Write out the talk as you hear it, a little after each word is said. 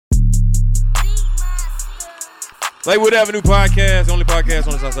Lakewood Avenue Podcast, the only podcast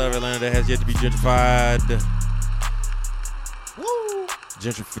on the south side of Atlanta that has yet to be gentrified. Woo!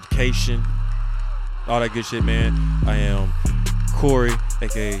 Gentrification. All that good shit, man. I am Corey,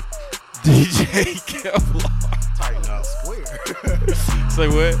 a.k.a. DJ Kevlar. Tighten up square. Say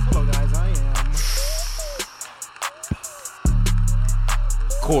what? Hello, guys. I am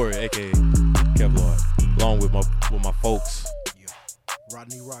Corey, a.k.a. Kevlar. Along with my folks.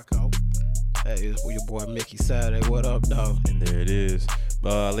 Rodney Rocco. Hey, it's your boy Mickey Saturday. What up, dog? And there it is.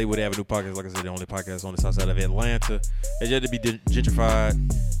 Lakewood Avenue Podcast, like I said, the only podcast on the south side of Atlanta. It's yet to be gentrified.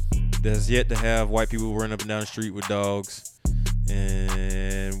 There's yet to have white people running up and down the street with dogs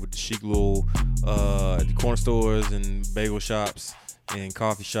and with the chic little the corner stores and bagel shops and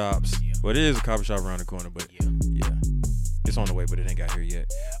coffee shops. Well, it is a coffee shop around the corner, but yeah. It's on the way, but it ain't got here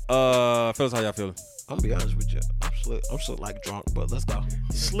yet. Fellas, how y'all feeling? I'm gonna be honest with you. I'm still like drunk, but let's go.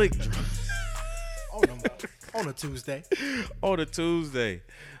 Slick drunk. On a Tuesday. On a Tuesday.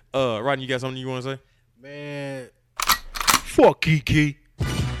 Rodney, you got something you want to say? Man, fuck Keke. I'm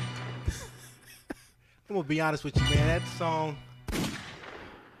gonna be honest with you, man. That song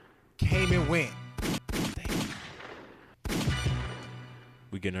came and went.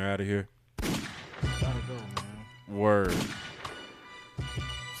 We getting her out of here. Gotta go, man. Word.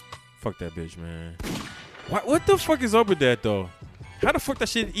 Fuck that bitch, man. What the fuck is up with that, though? How the fuck that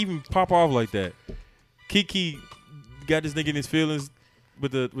shit even pop off like that? Keke got this nigga in his feelings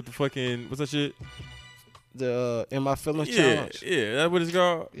with the fucking, what's that shit? The In My Feelings challenge. Yeah, that's what it's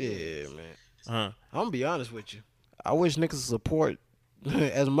called? Yeah, man. Uh-huh. I'm gonna be honest with you. I wish niggas would support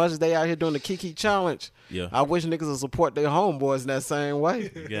as much as they out here doing the Keke challenge. Yeah. I wish niggas would support their homeboys in that same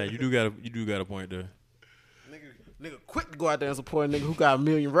way. Yeah, you do got a point there. Nigga quick to go out there and support a nigga who got a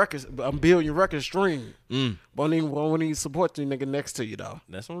billion record stream. Won't even support the nigga next to you, though.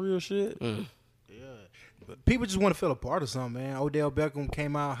 That's some real shit. Yeah. People just want to feel a part of something, man. Odell Beckham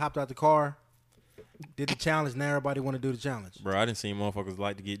came out, hopped out the car, did the challenge. Now everybody want to do the challenge. Bro, I didn't see motherfuckers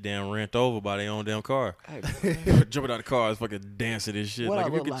like to get damn ran over by their own damn car. Hey, Jumping out the car is fucking dancing and shit. what Like, I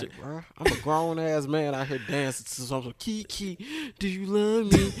look like, bro? I'm a grown ass man out here dancing to something. Keke, do you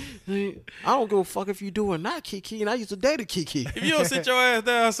love me? I don't give a fuck if you do or not, Keke. And I used to date a Keke. If you don't sit your ass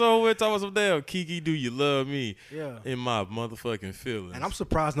down somewhere talking about some damn Keke, do you love me? Yeah. In my motherfucking feelings. And I'm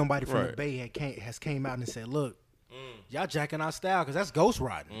surprised nobody from Right. the Bay has came out and said, look, y'all jacking our style because that's ghost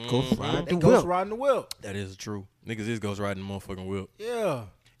riding. Ghost riding They the ghost whip. riding the wheel. That is true. Niggas is ghost riding the motherfucking whip. Yeah.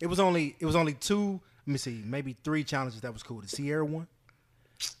 It was only two, let me see, maybe 3 challenges that was cool. The Sierra one.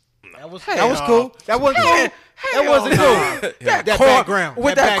 That was cool. That wasn't cool. That wasn't cool. That background.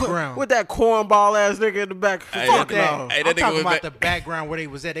 With that background. With that cornball ass nigga in the back. Hey, Fuck that. no. Hey, I'm that nigga talking was about back- the background where they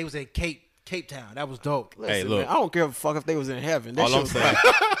was at. They was at Cape Town. That was dope. Listen, Hey, look. man, I don't give a fuck if they was in heaven. That All shit I'm was saying,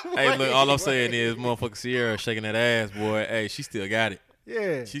 fine. hey, look, all I'm saying is motherfucking Sierra shaking that ass, boy. Hey, she still got it.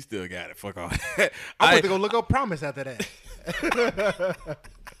 Yeah. She still got it. Fuck all that. I went to go look up Promise after that.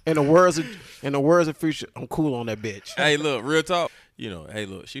 In the words of Future, I'm cool on that bitch. Hey, look, real talk. You know, hey,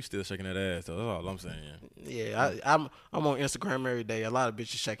 look, she's still shaking that ass, though. That's all I'm saying. Yeah, I'm on Instagram every day. A lot of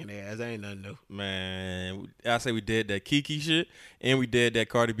bitches shaking their ass. That ain't nothing new. Man, I say we did that Keke shit, and we did that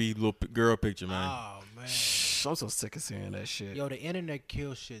Cardi B little girl picture, man. Oh, man. I'm so sick of seeing that shit. Yo, the internet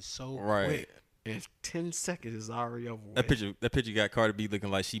kills shit so Right. quick. In 10 seconds, it's already over with. That picture got Cardi B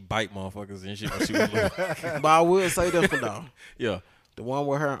looking like she bite motherfuckers and shit when she was little. But I will say this one, though. Yeah. The one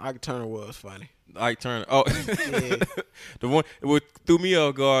with her and Ike Turner was funny. Ike Turner. Oh, Yeah. the one what threw me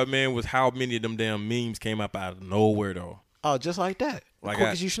off guard, man, was how many of them damn memes came up out of nowhere, though. Oh, just like that. Like quick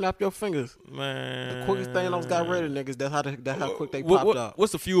I- as you snap your fingers. Man, The quickest thing those got rid of niggas, that's how quick they popped up.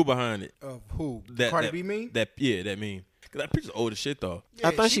 What's the fuel behind it? Of who? That Cardi B meme? That meme. Cause that picture's old as shit though. Yeah,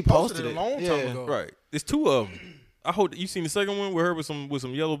 I thought she posted it it. a long time Yeah. ago. Right. There's 2 of them. I hope you seen the second one with her with some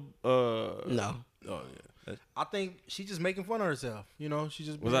yellow. No. Oh yeah. I think she just making fun of herself. You know, she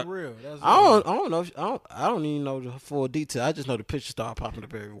just Was being that- real. That's I don't know. I don't even know the full detail. I just know the picture started popping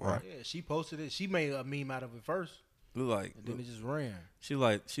up everywhere. Right. Yeah, she posted it. She made a meme out of it first, Look like and then it just ran. she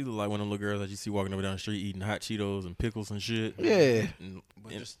look like one of them little girls that you see walking over down the street eating hot Cheetos and pickles and shit. Yeah.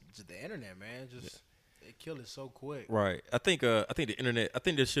 But just the internet, man, just they kill it so quick. Right. I think the internet. I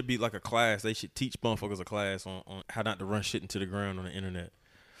think there should be like a class. They should teach motherfuckers a class on how not to run shit into the ground on the internet.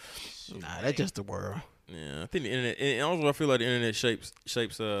 Nah, that's just the world. Yeah, I think the internet, and also I feel like the internet shapes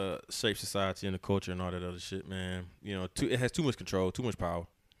society and the culture and all that other shit, man. You know, it has too much control, too much power.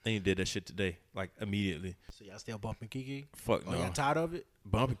 They did that shit today, like immediately. So y'all still bumping Keke? Fuck Oh, no. y'all tired of it?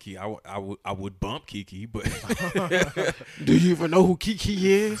 Bumping Keke, I would bump Keke, but Do you even know who Keke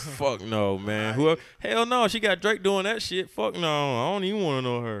is? fuck no, man. Hell no, she got Drake doing that shit. Fuck no, I don't even want to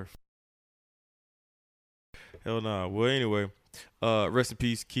know her. Hell nah. Well, anyway, rest in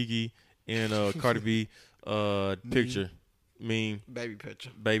peace, Keke and Cardi B. Picture, baby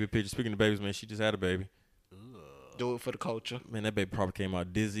picture. baby picture. Speaking of babies, man, she just had a baby. Do it for the culture. Man, that baby probably came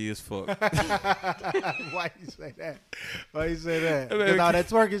out dizzy as fuck. Why you say that? Why you say that? That baby- Because all that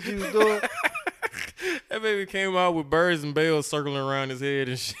twerking she was doing. That baby came out with birds and bells circling around his head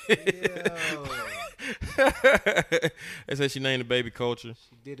and shit. Yo. They said she named the baby Culture.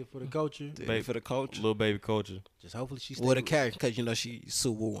 She did it for the culture. Do it for the culture. Little baby Culture. Just hopefully she With a character, because you know she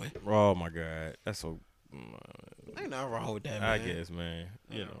Suwooing. Oh my God, that's so. Ain't nothing wrong with that, man. I guess, man.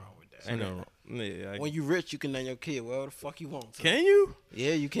 You know, Ain't nothing wrong with that. ain't no wrong. Yeah, When you rich, you can name your kid whatever the fuck you want to. can you?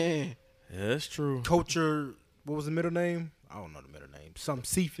 Yeah, you can. Yeah, that's true. Culture. What was the middle name? I don't know the middle name. Some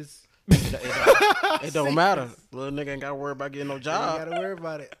Cephas. It don't matter. Little nigga ain't got to worry about getting no I job. gotta worry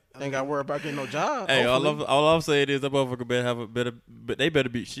about it. Ain't got to worry about getting no job. Hey, hopefully. all I'm saying is that motherfucker better have a better, but they better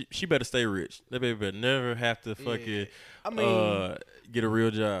be. She better stay rich. They better never have to fucking. I mean, get a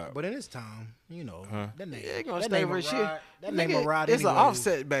real job. but in this time, you know, that name. Yeah, he gonna that stay name rich a shit. ride. That name a ride. It's an anyway.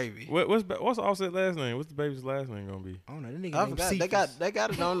 Offset baby. What's Offset last name? What's the baby's last name gonna be? I don't know. That nigga I named forgot. Cephas. They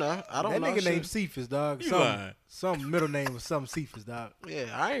got it on there. I don't that know. nigga shit. named Cephas, dog. You lying. Some middle name was some Cephas, dog. Yeah,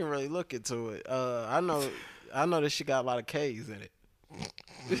 I ain't really looking to it. I know this shit got a lot of K's in it.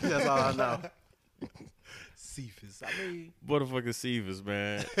 That's all I know. Cephas. I mean, Motherfucking Seavers,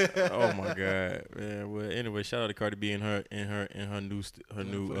 man. Oh my God, man. Well, anyway, shout out to Cardi B and her new for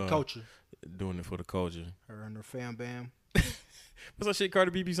the culture. doing it for the culture. Her and her fam bam. What's that shit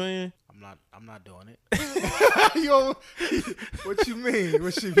Cardi B be saying? I'm not doing it. Yo, what you mean?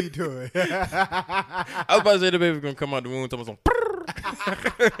 What she be doing? I was about to say the baby's gonna come out the womb talking some.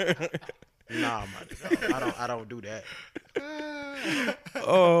 Nah, man, I don't do that.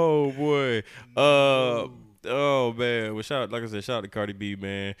 Oh boy. Oh man. Well, like I said, shout out to Cardi B,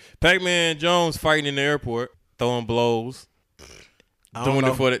 man. Pac-Man Jones fighting in the airport, throwing blows, doing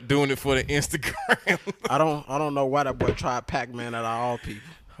it for the Instagram. I don't know why that boy tried Pac-Man out of all people.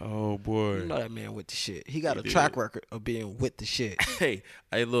 Oh boy. You know that man with the shit. He got a track record of being with the shit. Hey,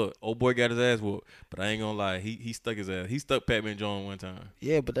 look, old boy got his ass whooped, but I ain't gonna lie, he stuck his ass. He stuck Pac-Man Jones one time.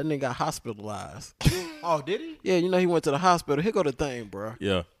 Yeah, but that nigga got hospitalized. Oh, did he? Yeah, you know he went to the hospital. Here go the thing, bro.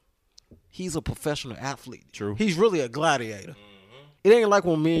 Yeah. He's a professional athlete. True. He's really a gladiator. It ain't like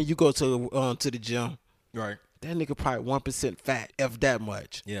when me and you go to the gym. Right. That nigga probably 1% fat, if that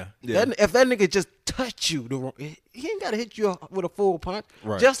much. Yeah. If that nigga just touch you, he ain't gotta hit you with a full punch.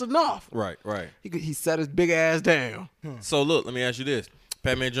 Right. Just enough. Right. He set his big ass down. So look, let me ask you this: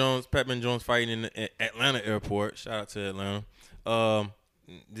 Pac-Man Jones fighting in the Atlanta airport. Shout out to Atlanta.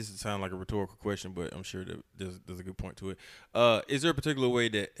 This sound like a rhetorical question, but I'm sure that there's a good point to it. Is there a particular way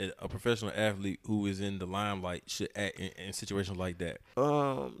that a professional athlete who is in the limelight should act in situations like that?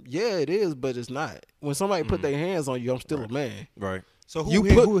 Yeah, it is, but it's not. When somebody put their hands on you, I'm still a man. Right. So You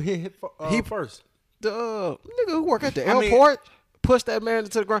who hit first? The nigga who work at the airport pushed that man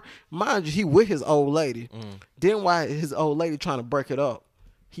into the ground. Mind you, he with his old lady. Then while his old lady trying to break it up,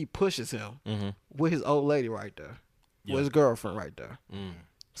 he pushes him with his old lady right there. With his girlfriend right there.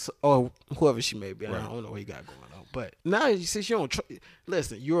 So, or whoever she may be. I don't know what he got going on. But now you see, she don't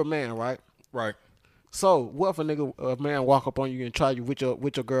listen, you're a man, right? Right. So what if a man walk up on you and try you with your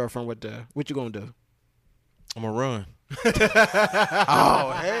girlfriend right there? What you gonna do? I'm gonna run.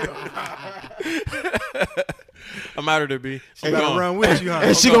 Oh hell! I'm out of there, B. She gotta run with you, huh?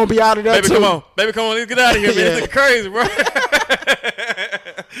 And she gonna be out of there Baby, too. Baby, come on. Let's get out of here, man. Yeah. This is crazy, bro.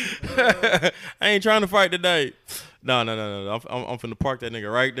 I ain't trying to fight today. No. I'm finna park that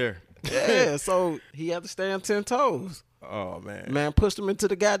nigga right there. Yeah, so he had to stay on 10 toes. Oh man. Man pushed him into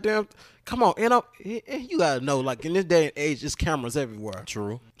the goddamn. Come on, and you gotta know, like in this day and age, there's cameras everywhere.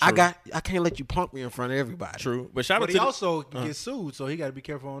 True. I can't let you punk me in front of everybody. True. But shout out But to he also can get sued, so he got to be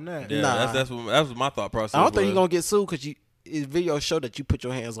careful on that. Yeah, Nah. that's what my thought process. I don't think was. he's gonna get sued because his video show that you put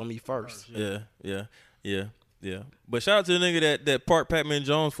your hands on me first. Yeah. But shout out to the nigga that parked Pac-Man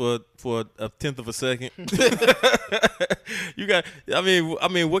Jones for a tenth of a second. You got, I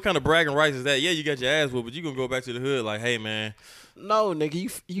mean, what kind of bragging rights is that? Yeah, you got your ass whooped, but you gonna go back to the hood like, hey man. No,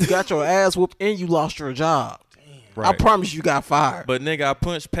 nigga, you got your ass whooped and you lost your job. Right. I promise you got fired. But nigga, I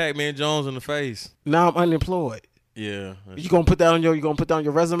punched Pac-Man Jones in the face. Now I'm unemployed. Yeah. You gonna put that on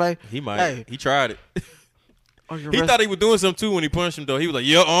your resume? He might. Hey. He tried it. On your He thought he was doing something too when he punched him though. He was like,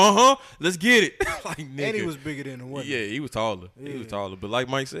 yeah, let's get it. Like nigga. And he was bigger than him, wasn't he? Yeah, he was taller. He was taller. But like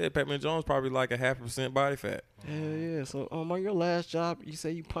Mike said, Pac-Man Jones probably like a 0.5% body fat. Yeah. So on your last job, you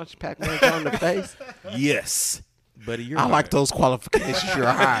say you punched Pac-Man Jones in the face? Yes. buddy, you're I hired. like those qualifications. You're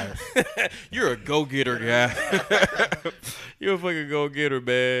hired. You're a go-getter guy. You're a fucking go-getter,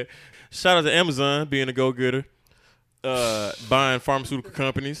 man. Shout out to Amazon being a go-getter. Buying pharmaceutical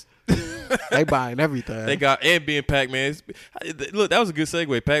companies. They buying everything. They got and being Pac-Man. Look, that was a good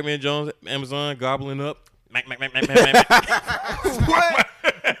segue. Pac-Man Jones, Amazon gobbling up. Mac. What?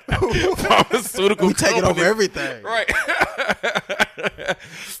 Pharmaceutical We taking company. over everything. Right.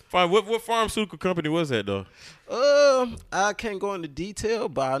 Fine. What pharmaceutical company was that though? I can't go into detail,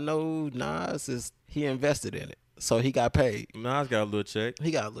 but I know Nas he invested in it, so he got paid. Nas got a little check.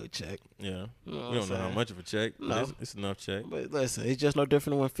 He got a little check. Yeah. You know We don't know how much of a check. But No. it's enough check. But listen, it's just no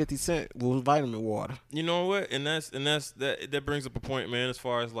different than when 50 Cent was vitamin water. You know what? And that brings up a point, man. As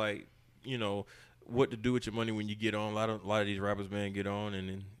far as like, you know, what to do with your money when you get on. A lot of these rappers, man, get on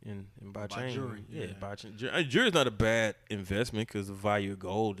and buy chain. jewelry. Yeah, Yeah. buy chain. Jewelry's not a bad investment because the value of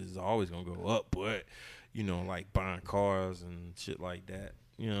gold is always gonna go up. But you know, like buying cars and shit like that.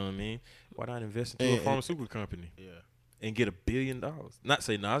 You know what I mean? Why not invest into a pharmaceutical company? Yeah. And get $1 billion. Not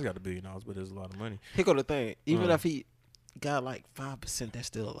say Nas got $1 billion, but there's a lot of money. Here go the thing. Even if he got like 5%, that's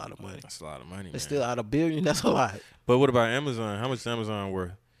still a lot of money. That's a lot of money. It's man. still out of $1 billion. That's a lot. But what about Amazon? How much is Amazon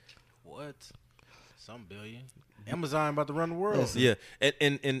worth? What? Some billion. Amazon about to run the world. Listen. Yeah,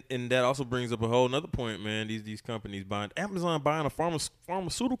 and that also brings up a whole another point, man. These companies buying Amazon buying a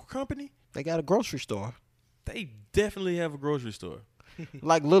pharmaceutical company. They got a grocery store. They definitely have a grocery store.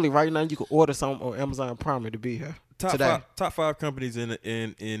 Like literally right now, you can order something on Amazon Prime to be here today. Top five companies in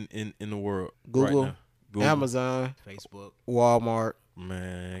the world. Google, right now. Google, Amazon, Facebook. Walmart.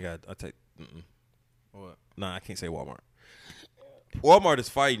 Man, I take. What? Nah, I can't say Walmart. Walmart is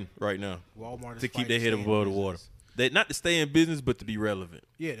fighting right now Walmart is to keep their fighting head to stay above in the water. business. They not to stay in business, but to be relevant.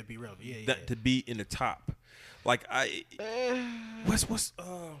 Yeah, to be relevant. Yeah, yeah. Not to be in the top. Like what's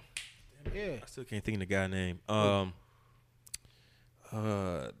yeah. I still can't think of the guy's name.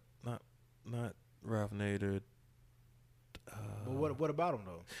 Not Ralph Nader. But what about him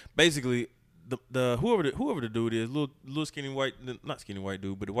though? Basically, the whoever the dude is, little skinny white, not skinny white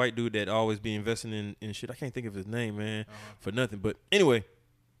dude, but the white dude that always be investing in shit. I can't think of his name, man, for nothing. But anyway,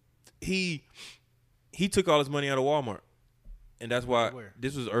 he took all his money out of Walmart, and that's why Where?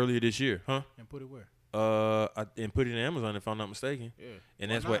 this was earlier this year, huh? And put it where? And put it in Amazon if I'm not mistaken. Yeah.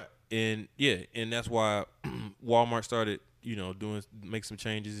 And Why that's not? and that's why Walmart started, you know, make some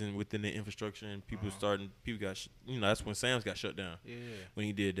changes within the infrastructure, and people got, that's when Sam's got shut down. Yeah. When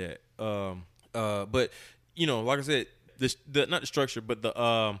he did that. But you know, like I said, the not the structure, but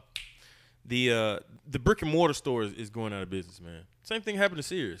the brick and mortar stores is going out of business, man. Same thing happened to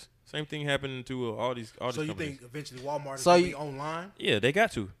Sears. Same thing happened to all these. So you companies. think eventually Walmart is So going to you- be online? Yeah, they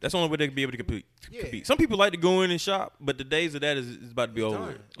got to. That's the only way they can be able to compete. Yeah. Some people like to go in and shop, but the days of that is about to be It's over. done.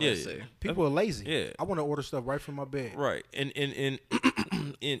 With. Yeah, see. People are lazy. Yeah. I want to order stuff right from my bed. right. And and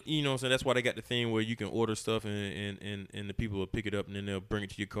you know, so that's why they got the thing where you can order stuff and the people will pick it up and then they'll bring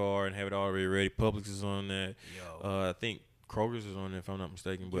it to your car and have it already ready. Publix is on that. Yo. I think Kroger's is on there if I'm not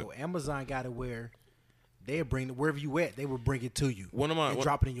mistaken. But Yo, Amazon got it where they'll bring it wherever you at. They will bring it to you. One-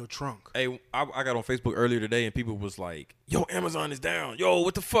 Drop it in your trunk. Hey, I got on Facebook earlier today and people was like, "Yo, Amazon is down. Yo,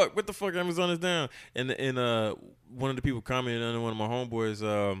 what the fuck? What the fuck? Amazon is down." And one of the people commented under one of my homeboys'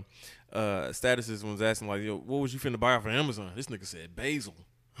 statuses was asking like, "Yo, what was you finna buy off of Amazon?" This nigga said basil.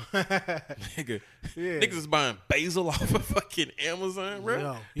 Nigga, Yeah. niggas is buying basil off of fucking Amazon,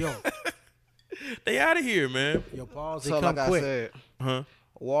 bro. Yo, They out of here, man. pause. They So come like quick. I said, Huh?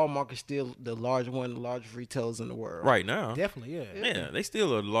 Walmart is still one of the largest retailers in the world. Right now. Definitely, yeah. Yeah, they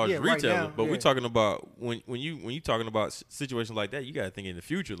still are the largest Yeah, right retailer, now, but yeah. we talking about when you talking about situations like that, you got to think in the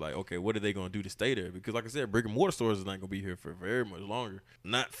future, like, okay, what are they going to do to stay there? Because like I said, brick and mortar stores is not going to be here for very much longer.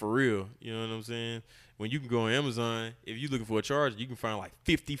 Not for real. You know what I'm saying? When you can go on Amazon, if you're looking for a charger, you can find like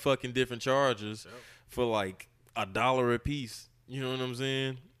 50 fucking different chargers for like $1 a piece. You know what I'm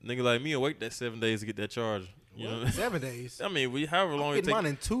saying? Nigga like me will wait that 7 days to get that charger. You know? 7 days. I mean, however long I'm it getting takes. mine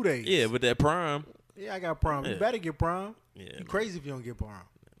in 2 days. Yeah, with that Prime. Yeah, I got Prime. Yeah. You better get Prime. Yeah, You man. crazy if you don't get Prime.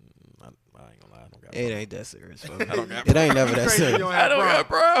 I ain't gonna lie, I don't got It Prime. ain't that serious. I don't got It ain't never that Crazy if you serious. don't I have don't got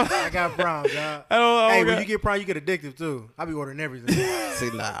Prime. I got Prime, dog. I don't Hey, when got- you get Prime, you get addictive too. I be ordering everything. See,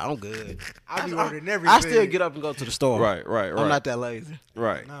 nah, I'm good. I be ordering everything. I still get up and go to the store. Right. I'm not that lazy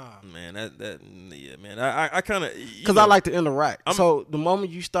Right. Nah. Man, yeah, man. I kind of because I like to interact. So the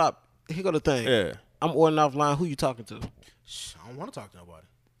moment you stop, here go the thing. Yeah. I'm ordering offline. Who you talking to? Shh, I don't want to talk to nobody.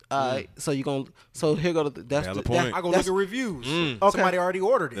 All right. So you gonna. So here go the. That's Valid the, point. I go look at reviews. Okay. Somebody already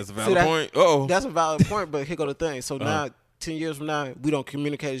ordered it. That's a See valid that? point. Uh-oh. That's a valid point. But here go the thing. So now 10 years from now, we don't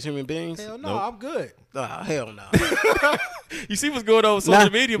communicate as human beings? Hell no, I'm good. Hell no. You see what's going on with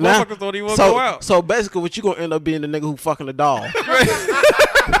social media? Motherfuckers don't even want to go out. So basically, what you gonna end up being the nigga who fucking the dog?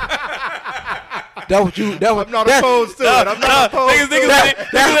 That's what you. I'm not opposed to it. I'm not opposed to it.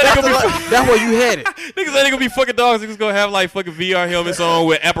 That's where you headed. Niggas ain't gonna be fucking dogs. Niggas gonna have like fucking VR helmets on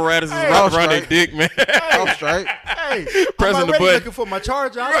with apparatuses wrapped around their dick, man. I'm straight. Hey, pressing I'm the already button. looking for my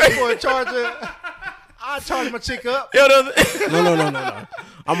charger. I'm looking for a charger. I'll charge my chick up. No.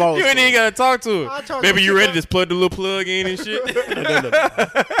 I'm always. You ain't even gotta talk to her. Baby, you ready? Just plug the little plug in and shit.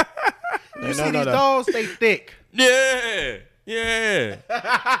 You see these dogs? They thick. Yeah.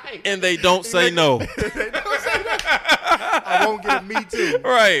 And they don't say no. I won't get a me too.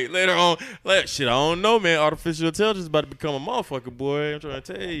 Right. Later on. Shit, I don't know, man. Artificial intelligence is about to become a motherfucker, boy. I'm trying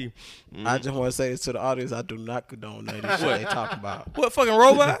to tell you. I just want to say this to the audience. I do not condone that shit they talk about. What, fucking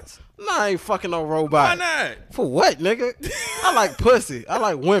robots? Nah, I ain't fucking no robot. Why not? For what, nigga? I like pussy. I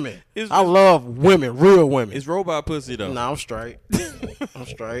like women. I love women, real women. It's robot pussy, though. Nah, I'm straight. I'm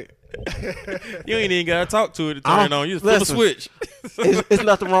straight. You ain't even got to talk to it to turn it on. You just flip a switch. It's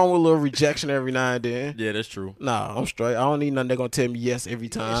nothing wrong with a little rejection every now and then. Yeah, that's true. Nah, I'm straight. I don't need nothing they're going to tell me yes every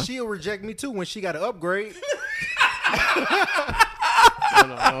time. Yeah, she'll reject me, too, when she got to upgrade.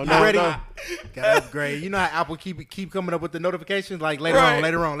 No. Ready? Got to upgrade. You know how Apple keep coming up with the notifications? Like, later on.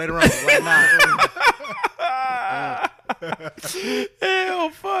 Like, nah. Hell,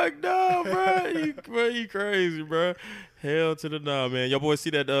 fuck no, bro. You crazy, bro. Hell to the no, man. Y'all boys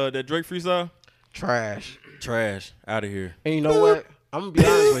see that Drake freestyle? Trash. Out of here. And you know what? I'm going to be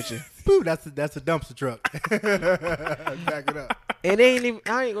honest with you. Boo, that's a dumpster truck. Back it up. And I ain't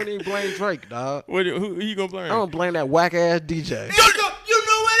going to even blame Drake, dog. Who you going to blame? I'm going to blame that whack-ass DJ. You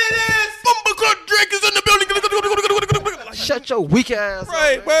know what it is? Bumbleclot Drake is in the building. Shut your weak ass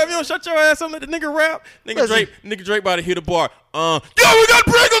right, up. well, if you don't shut your ass up, let the nigga rap. Nigga Drake about to hit a bar. Yo, we got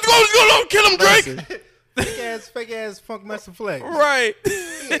Drake. Let's go. Kill him, Drake. Fake ass Funk Master Flex. Right.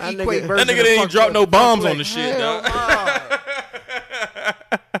 That nigga didn't drop no bombs on the shit, dog.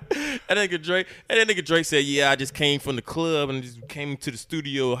 That nigga Drake said, yeah, I just came from the club and just came to the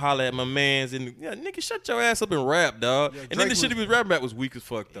studio, holler at my mans, and nigga, shut your ass up and rap, dog. Yeah, and then the shit he was rapping about was weak as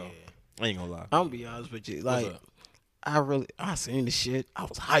fuck, though. I ain't gonna lie. I'm gonna be honest with you, like, I seen the shit. I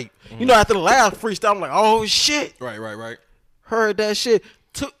was hyped. You know, after the last freestyle, I'm like, oh shit. Right. Heard that shit.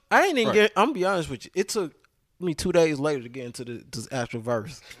 I ain't even get. I'm gonna be honest with you. It took me 2 days later to get into this actual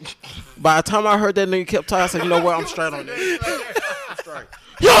verse. By the time I heard that nigga kept talking, I said, you know what? I'm straight on this. I'm straight.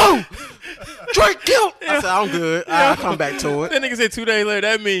 Yo, Drake killed. I said, I'm good. I'll come back to it. That nigga said 2 days later.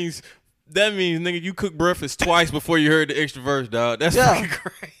 That means, nigga, you cooked breakfast twice before you heard the extra verse, dog. That's fucking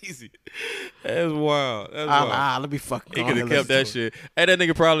crazy. That's wild. Let me fucking. He could have kept that shit. Hey, that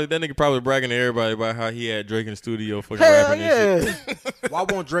nigga probably bragging to everybody about how he had Drake in the studio fucking rapping and shit. Why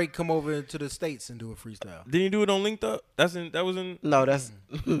won't Drake come over to the States and do a freestyle? Didn't he do it on Linked Up? That was in. No, that's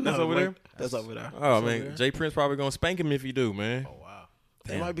over there. That's over there. Oh man, Jay Prince probably gonna spank him if he do, man. Oh wow.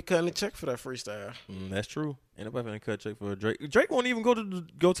 They might be cutting a check for that freestyle. That's true. Ain't nobody gonna cut a check for Drake. Drake won't even go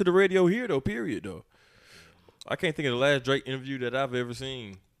to the radio here though. Period though. I can't think of the last Drake interview that I've ever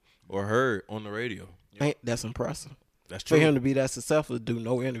seen or heard on the radio. That's impressive. That's true. For him to be that successful to do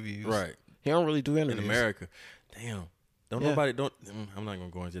no interviews. Right. He don't really do interviews. In America. Damn. Nobody I'm not gonna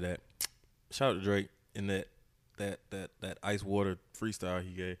go into that. Shout out to Drake in that ice water freestyle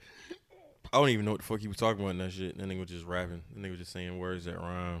he gave. I don't even know what the fuck he was talking about in that shit. That nigga was just rapping. That nigga was just saying words that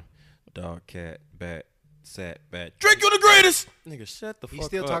rhyme. Dog, cat, bat, sat, bat. Drake, you the greatest! Nigga, shut the fuck up. He's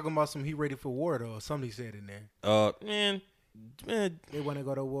still talking about he ready for war, though. Something he said in there. Man. They want to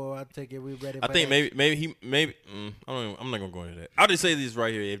go to war. I take it. We ready for I think maybe I'm not gonna go into that. I'll just say this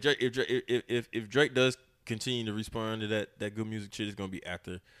right here. If Drake does continue to respond to that good music shit, it's gonna be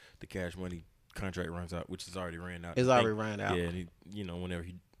after the Cash Money contract runs out, which is already ran out. It's already ran out. Yeah, and he, whenever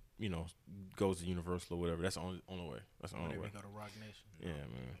he, goes to Universal or whatever, that's the only way. That's the only way. Go to Rock Nation.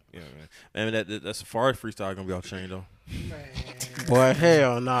 Yeah, man. That Safari freestyle gonna be off chain though. Man. Boy,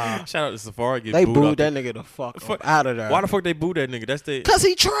 hell nah. Shout out to Safari. They booed that nigga the fuck out of there. Why the fuck they booed that nigga? Cause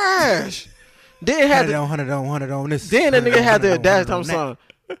he trash. Then had 100 on this. Then that nigga had the dash time song.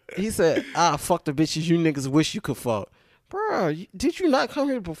 He said, fuck the bitches you niggas wish you could fuck. Bro, did you not come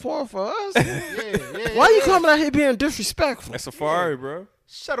here to perform for us? Why you coming out here being disrespectful? That's Safari, bro.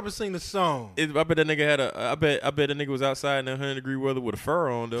 Shut up and sing the song. I bet that nigga I bet that nigga was outside in that 100-degree weather with a fur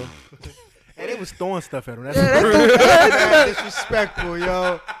on though. And they was throwing stuff at him. That's disrespectful,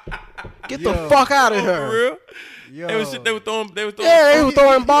 yo. Get the fuck out of here. For real? Yo. They were throwing they were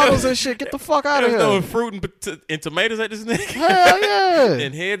throwing bottles and shit. Get the fuck out of here. They were throwing fruit and tomatoes at this nigga. Hell yeah.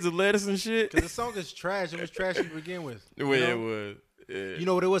 And heads of lettuce and shit. Because the song is trash. It was trashy to begin with. Well, it was. Yeah. You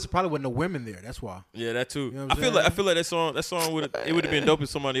know what it was? Probably wasn't no women there. That's why. Yeah, that too. You know I feel like that song would have been dope if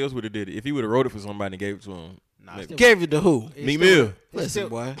somebody else would have did it. If he would have wrote it for somebody and gave it to him. Nah, Gave it to who? Meek Mill. Listen,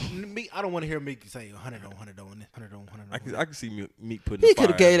 boy. Meek, I don't want to hear Meek say 100 on 100 on 100 on 100 on. I can see Meek putting. He could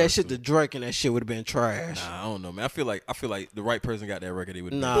have gave that shit to Drake and that shit would have been trash. Nah, I don't know, man. I feel like the right person got that record. He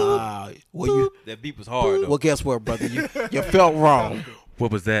would. Nah. Well, that beat was hard though. Well, guess what, brother? You felt wrong.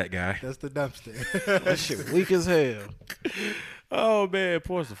 What was that, guy? That's the dumpster. That shit weak as hell. Oh man,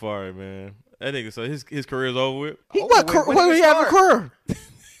 poor Safari, man. That nigga, so his career's over with. When he have a career?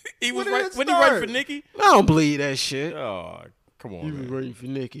 He was right when he writing for Nicki. I don't believe that shit. Oh, come on, You man. be writing for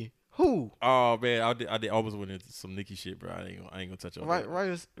Nicki. Who? Oh man, I almost went into some Nicki shit, bro. I ain't gonna touch on that.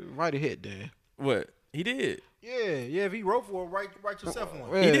 Write a hit, Dan. What? He did. Yeah. If he wrote for it, write yourself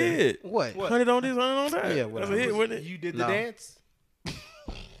one. Yeah. He did. What? 100 on this, 100 on that. Yeah, That's whatever. a hit, wasn't it? You did the dance.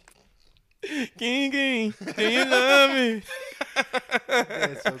 King, do you love me?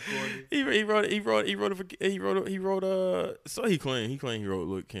 That's so corny. He wrote. So he claimed he wrote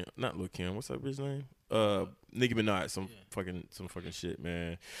Lil Kim, not Lil Kim. What's that bitch name? Nicki Minaj, some fucking shit,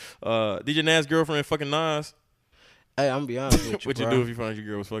 man. DJ Nas girlfriend fucking Nas. Hey, I'm gonna be honest with you. What you bro. do if you find your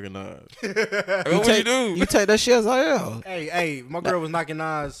girl was fucking Nas? What you do? You take that shit as I am. Hey, my girl was knocking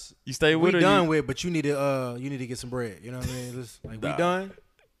Nas. You stay with We her. done with, but you need to get some bread. You know what I mean? Just, like, we done.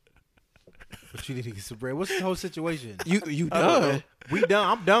 But you need to get some bread. What's the whole situation? You done? We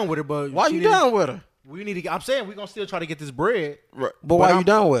done. I'm done with her, but Why you done with her? We need to. I'm saying we gonna still try to get this bread. Right. But why you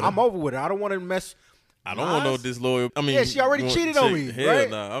done with her? I'm over with her. I don't want to mess. I don't want no disloyal. I mean, Yeah, she already cheated on me, Hell right?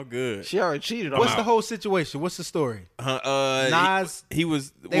 nah, I'm good. She already cheated on What's me. the whole situation? What's the story? Nas, he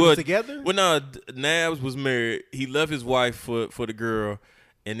was. They was together? Well, no, Nabs was married. He left his wife for the girl,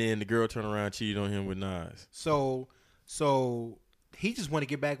 and then the girl turned around and cheated on him with Nas. So he just want to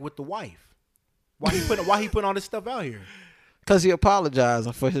get back with the wife. Why he put all this stuff out here? Because he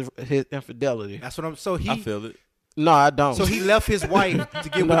apologizing for his infidelity. That's what I'm. So I feel it. No, I don't. So he left his wife to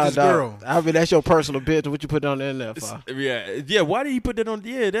get No, with I this don't. girl. I mean, that's your personal business. What you put on the internet for? Yeah. Why did he put that on?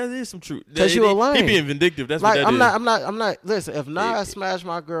 Yeah, that is some truth. Because you a lame. He being vindictive. That's Like, what that is. I'm not. Listen, if Nas smash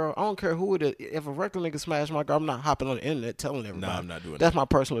my girl, I don't care who it is. If a regular nigga smash my girl, I'm not hopping on the internet telling everybody. Nah, I'm not doing That's that. my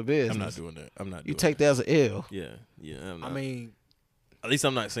personal business. I'm not doing that. I'm not. You Doing take that as an L. Yeah. I'm not. I mean, at least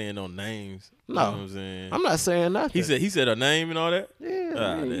I'm not saying no names. No. You know what I'm saying? I'm not saying nothing. He said her name and all that.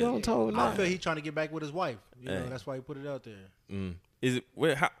 Yeah, you don't told I nothing. feel he trying to get back with his wife. You know, that's why he put it out there. Is it?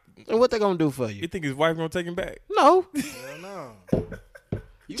 Where? How? And what they gonna do for you? You think his wife gonna take him back? No. Hell no.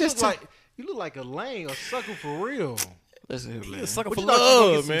 You Just look like a lame, a sucker for real. Listen here, man. A sucker What for you thought you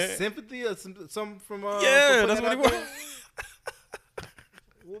gonna love, get man. some sympathy or some from Yeah, from that's putting what that he out want. there?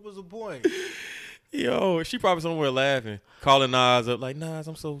 What was the point? Yo, she probably somewhere laughing, calling Nas up like, Nas,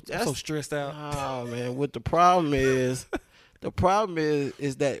 I'm so stressed out. Oh man, what the problem is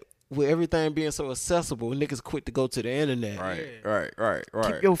that with everything being so accessible, niggas quick to go to the internet. Right.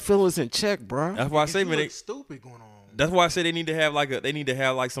 Keep your feelings in check, bro. That's why I say, You man. look stupid going on. That's why I say they need to have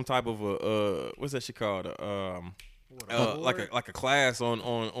like some type of a what's that shit called? Like a class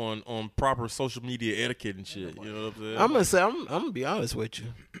on proper social media etiquette and shit. You know what I'm saying? I'm gonna be honest with you.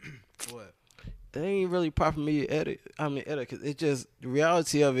 What? It ain't really proper media etiquette. It's just the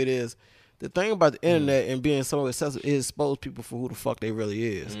reality of it is the thing about the internet and being so accessible is expose people for who the fuck they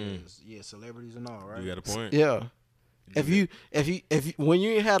really is. Yeah, celebrities and all, right? You got a point. Yeah. If you when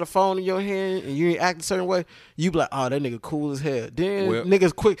you ain't had a phone in your hand and you ain't acting a certain way, you be like, oh, that nigga cool as hell. Then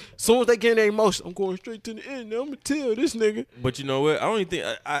niggas quick, soon as they get in their emotion, I'm going straight to the end. I'm gonna tell this nigga. But you know what? I don't even think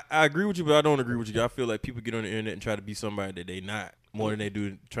I agree with you, but I don't agree with you. I feel like people get on the internet and try to be somebody that they not more than they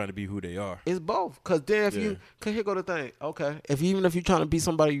do trying to be who they are. It's both. Cause then cause here go the thing. Okay, even if you trying to be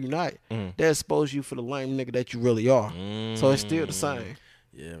somebody you not, they expose you for the lame nigga that you really are. So it's still the same.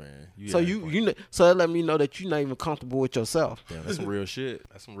 Yeah, man. So that let me know that you're not even comfortable with yourself. Damn, that's some real shit.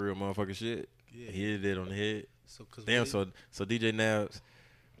 That's some real motherfucking shit. Yeah. He hit it on the head. Damn, so DJ Nabs.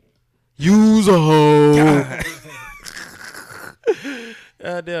 Use a hoe.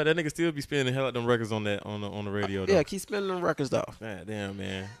 Damn, that nigga still be spinning the hell out them records on the radio though. Yeah, keep spinning them records though. God damn,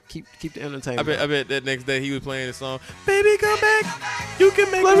 man. Keep the entertainment. I bet that next day he was playing the song, Baby Come Back, You Can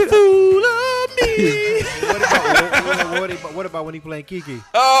Make a Fool of Me. What about when he playing Keke?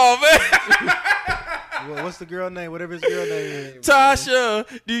 Oh man. What's the girl name? Whatever his girl name is. Tasha,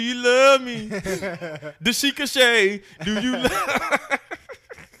 do you love me? Dashika Shay, do you love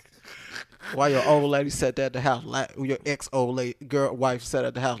While your old lady sat there at the house, your ex old lady wife sat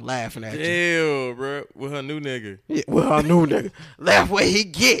at the house laughing at you. Damn, bro, with her new nigga. Yeah, with her new nigga. Laugh where he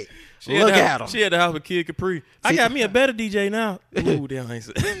get. Look at him. She at the house with Kid Capri. I got me a better DJ now. Ooh, damn, I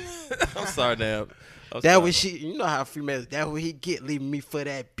ain't I'm sorry, now. That was she. You know how females. That what he get, leaving me for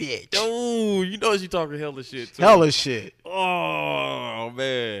that bitch. Oh, you know she talking hella shit too. Hella shit. Oh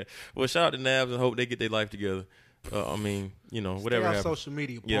man. Well, shout out to Nabs and hope they get their life together. I mean, you know, whatever happens. Stay off social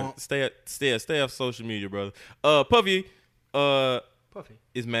media, yeah, punk. stay off social media, brother. Puffy,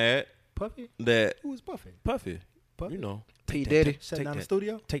 is mad. Puffy? That who is Puffy? Puffy. You know, P Diddy shutting down the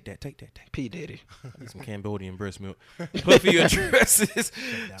studio. Take that. P Diddy. Some Cambodian breast milk. Puffy addresses.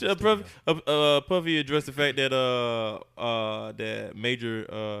 Puffy addressed the fact that that major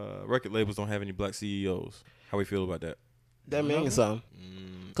record labels don't have any black CEOs. How we feel about that? That means something.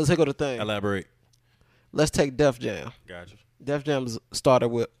 Cause here go the thing. Elaborate. Let's take Def Jam. Gotcha. Def Jam started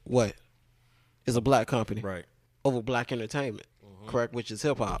with what? It's a black company. Right. Over black entertainment. Correct, which is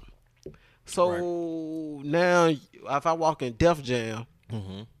hip hop. So now, if I walk in Def Jam,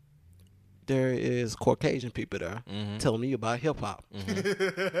 there is Caucasian people there telling me about hip hop.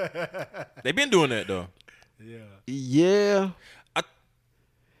 They've been doing that though. Yeah.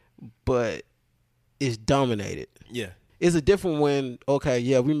 But it's dominated. Yeah. It's a different when,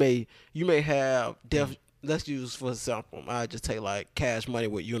 you may have let's use for example, I just take like Cash Money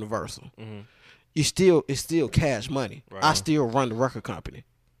with Universal. It's still Cash Money. Right I still run the record company.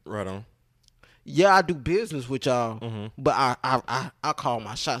 Right on. Yeah, I do business with y'all, but I call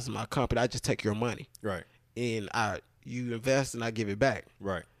my shots in my company. I just take your money. Right. And you invest and I give it back.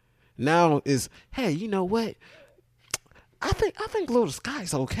 Right. Now is, hey, you know what? I think Little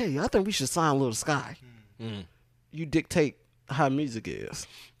Sky's okay. I think we should sign Little Sky. You dictate how music is.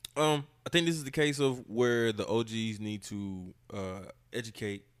 I think this is the case of where the OGs need to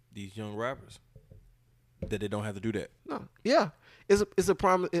educate these young rappers that they don't have to do that. No, yeah, it's a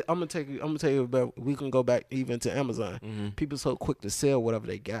problem. I'm gonna tell you about. We can go back even to Amazon. People so quick to sell whatever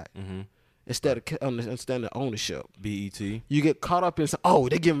they got instead of understanding the ownership. BET. You get caught up in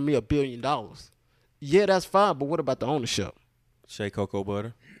they're giving me $1 billion. Yeah, that's fine, but what about the ownership? Shea Cocoa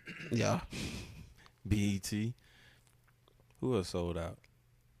Butter. Yeah. BET. Who else sold out?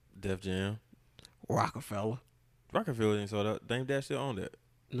 Def Jam. Rockefeller ain't sold out. Dame Dash still own that.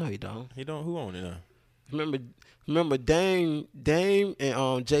 No, he don't. He don't. Who own it now? Remember Dame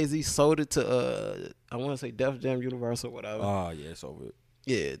and Jay-Z sold it to I want to say Def Jam, Universal, whatever. Oh yeah, it's over it.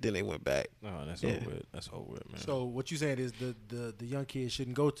 Yeah, then they went back. No, that's over it. That's over it, man. So what you saying is the young kids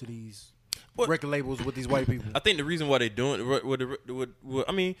shouldn't go to these record labels with these white people? I think the reason why they're doing it,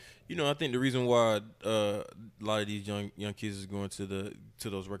 I mean, you know, I think the reason why a lot of these young kids is going to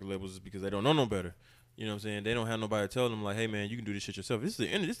those record labels is because they don't know no better. You know what I'm saying? They don't have nobody to tell them like, hey man, you can do this shit yourself. This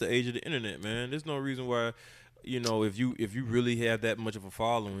is the age of the internet, man. There's no reason why, you know, if you really have that much of a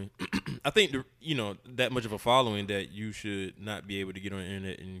following, I think that much of a following that you should not be able to get on the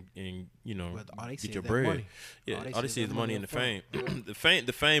internet and you know, get your bread. Money. Yeah, all they see is the money and the fame.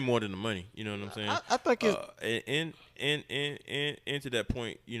 the fame more than the money. You know what I'm saying? I think it's and to that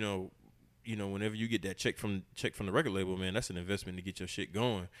point, you know, whenever you get that check from the record label, man, that's an investment to get your shit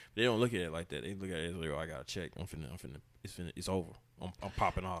going. They don't look at it like that. They look at it as like, oh, I got a check. It's over. I'm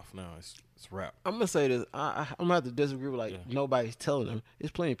popping off now. It's wrap. I'm gonna say this. I'm gonna have to disagree with nobody's telling them.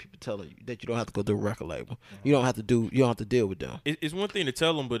 There's plenty of people telling you that you don't have to go to a record label. You don't have to deal with them. It's one thing to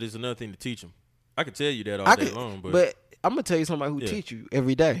tell them, but it's another thing to teach them. I could tell you that all day long, but I'm gonna tell you somebody who teach you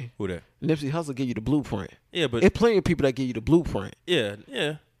every day. Who that? Nipsey Hussle give you the blueprint. Yeah, but there's plenty of people that give you the blueprint. Yeah.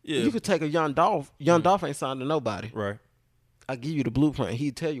 You could take a Young Dolph. Young Dolph ain't signed to nobody. Right. I give you the blueprint.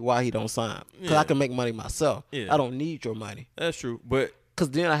 He'd tell you why he don't sign. Because I can make money myself. Yeah. I don't need your money. That's true. But because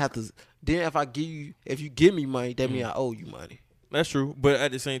then I have to. Then if you give me money, that means I owe you money. That's true. But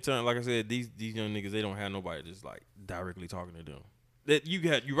at the same time, like I said, these young niggas, they don't have nobody just like directly talking to them. That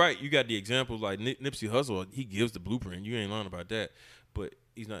you're right. You got the examples like Nipsey Hussle. He gives the blueprint. You ain't lying about that. But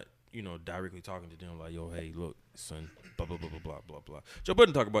he's not, directly talking to them like, yo, hey, look, son, blah blah blah blah blah blah blah. Joe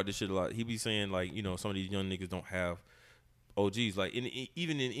Budden talk about this shit a lot. He be saying like, some of these young niggas don't have OGs. Like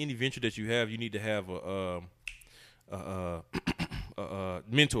even in any venture that you have, you need to have a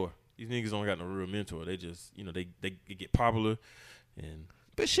mentor. These niggas don't got no real mentor. They just, they get popular, and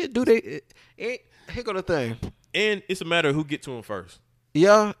but shit, do they? Here go the thing. And it's a matter of who get to them first.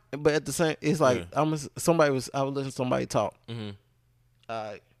 Yeah, but at the same, it's like I was listening to somebody talk.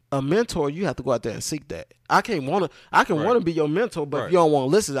 A mentor, you have to go out there and seek that. I can want to be your mentor, but if you don't want to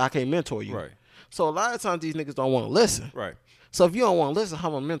listen, I can't mentor you. Right. So a lot of times these niggas don't want to listen. Right. So if you don't want to listen, how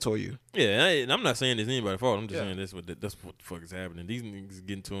am I mentor you? Yeah, and I'm not saying it's anybody's fault. I'm just saying that's what the fuck is happening. These niggas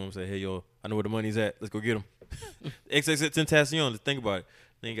getting to him, say, hey, yo, I know where the money's at. Let's go get him. XXXTentacion, just think about it.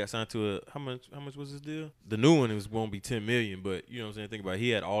 Then he got signed to how much was his deal? The new one was going to be $10 million, but you know what I'm saying? Think about it. He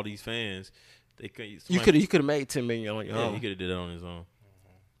had all these fans. You could have made $10 million on your own. Yeah, he could have did that on his own.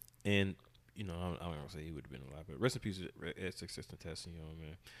 And you know, I'm not gonna say he would have been alive, but rest in peace, XXXTentacion,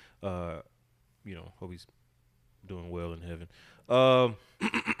 man. You know, hope he's doing well in heaven.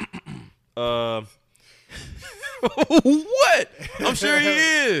 What? I'm sure he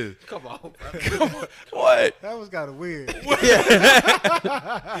is. Come on, bro. Come on. What? That was kind of weird. What?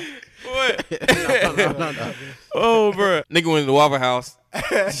 No. Oh, bro. Nigga went to the Waffle House,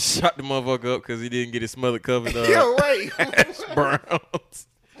 shot the motherfucker up because he didn't get his smother covered up. Yo, wait. Browns.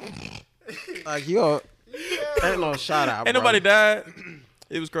 Like, ain't no shout out, Ain't nobody died.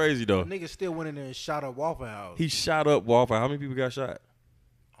 It was crazy, though. Nigga still went in there and shot up Waffle House. He shot up Waffle House. How many people got shot?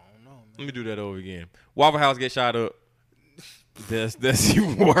 I don't know, man. Let me do that over again. Waffle House get shot up. That's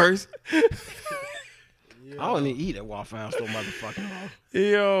even worse. I don't even eat at Waffle House no motherfucking more.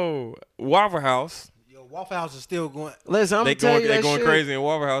 Yo, Waffle House. Yo, Waffle House is still going. Listen, I'm telling you they that going shit. crazy in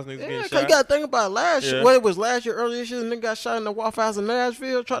Waffle House. Niggas Yeah, getting cause shot. you gotta think about last year. Yeah. What it was last year, earlier this year, nigga got shot in the Waffle House in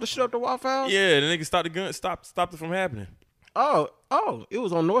Nashville, tried to shoot up the Waffle House. Yeah, the nigga stopped the gun, stopped it from happening. Oh, it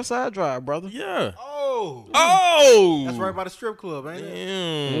was on Northside Drive, brother. Yeah. Oh, that's right by the strip club, ain't it?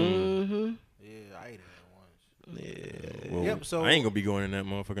 Damn. Mm-hmm. Yeah, I ate it once. Yeah. Well, Yep, so- I ain't gonna be going in that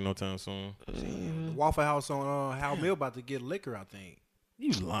motherfucker no time soon. The Waffle House on Howell Mill about to get liquor, I think.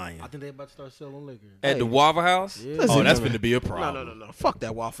 You lying. I think they about to start selling liquor. At the Waffle House? Yeah. Oh, Listen, that's man. finna be a problem. No. Fuck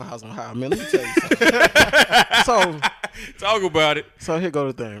that Waffle House on High, man. Let me tell you something. Talk about it. So here go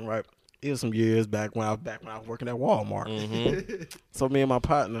the thing, right? It was some years back when I was working at Walmart. Mm-hmm. So me and my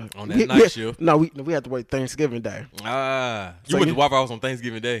partner On that night shift. No, we had to wait Thanksgiving Day. You So went you- to Waffle House on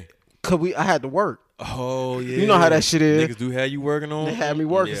Thanksgiving Day. Cause I had to work. Oh, yeah. You know how that shit is. Niggas do have you working on? They had me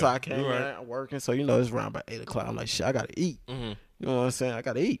working, Yeah, so I came you in right. working. So you know it's around about 8 o'clock. I'm like, shit, I gotta eat. Mm-hmm. You know what I'm saying? I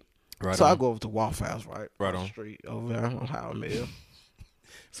gotta eat. Right so on. I go over to Waffle House, right? Right on on. the street over there on Howell Mill.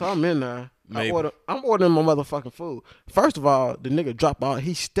 So I'm in there. Maybe. I'm ordering my motherfucking food. First of all, the nigga drop out.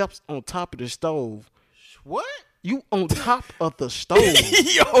 He steps on top of the stove. What? You on top of the stove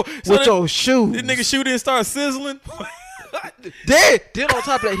Yo, with your shoes. This nigga shoot and start sizzling. Then on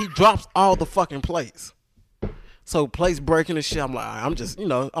top of that, he drops all the fucking plates. So plates breaking and shit. I'm like, I'm just,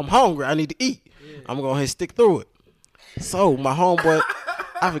 I'm hungry. I need to eat. I'm gonna go ahead and stick through it. So my homeboy,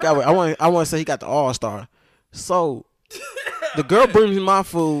 I forgot what I want to say. He got the All-Star. So the girl brings me my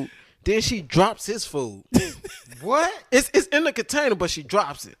food. Then she drops his food. What? It's in the container, but she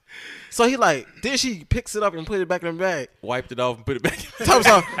drops it. So he then she picks it up and put it back in the bag. Wiped it off and put it back.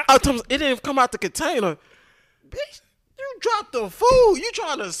 It didn't come out the container. Bitch, you dropped the food. You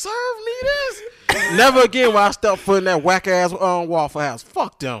trying to serve me this? Never again will I step foot in that whack ass Waffle House.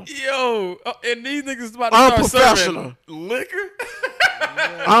 Fuck them. Yo, and these niggas about to start Unprofessional. serving liquor.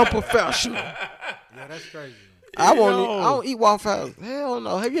 Unprofessional. Yeah, that's crazy. I don't eat Waffle House. Hell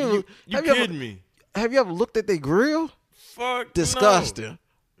no. Have you kidding me? Have you ever looked at their grill? Fuck. Disgusting.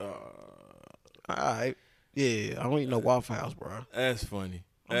 All right. Yeah, I don't eat no Waffle House, bro. That's funny.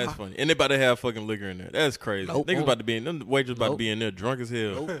 That's funny. And they about to have fucking liquor in there. That's crazy. Nope. Niggas about to be in them waitress about to Nope. be in there drunk as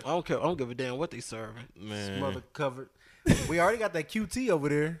hell. I don't care. I don't give a damn what they serving. Man. Smother covered. We already got that QT over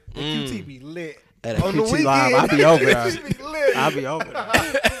there. The QT be lit. At a On the QT weekend, live, I be over there. QT be lit. I be over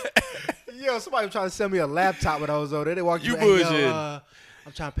there. Yo, somebody was trying to send me a laptop when I was over there. They walked You me, hey, yo, bullshitting.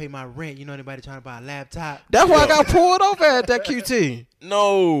 I'm trying to pay my rent. You know anybody trying to buy a laptop? That's why I got pulled over at that QT.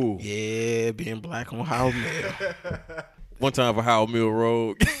 No. Yeah, being black on Howell Mill. One time for Howell Mill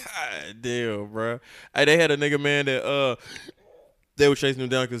Road. God damn, bro. Hey, they had a nigga, man, that they were chasing him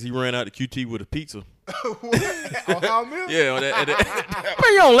down because he ran out the QT with a pizza. On Howell Mill? Yeah, on that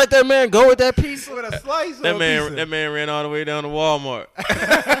Man, you don't let that man go with that piece. With a slice that or a man pizza? that man ran all the way down to Walmart.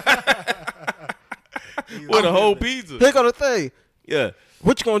 With a whole pizza. Here go the thing. Yeah.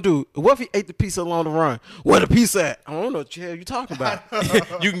 What you gonna do? What if he ate the pizza along the run? Where the pizza at? I don't know what the hell you talking about.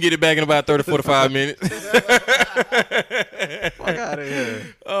 You can get it back in about 30, 45 minutes. Fuck out of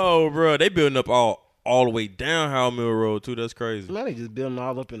here. Oh, bro. They building up all the way down Howell Mill Road, too. That's crazy. Man, they just building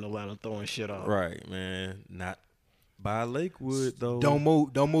all up in Atlanta, throwing shit off. Right, man. Not by Lakewood, though. Don't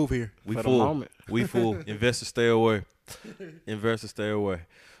move here. We for the full. moment. We full. Investors stay away. Investors stay away.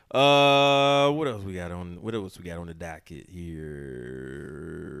 What else we got on the docket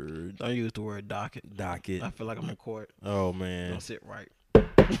here? Don't use the word docket. Docket. I feel like I'm in court. Oh man. Don't sit right.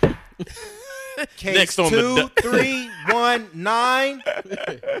 Case Next on 2319.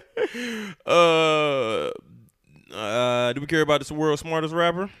 Do we care about the world's smartest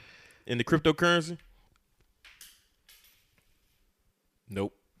rapper in the cryptocurrency?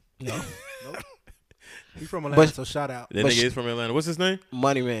 Nope. Nope. He's from Atlanta, so shout out. That nigga is from Atlanta. What's his name?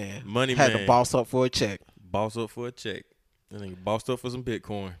 Money Man. Money Had Man. to boss up for a check. Boss up for a check. That nigga bossed up for some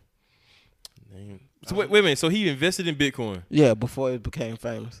Bitcoin. So wait a minute. So he invested in Bitcoin? Yeah, before it became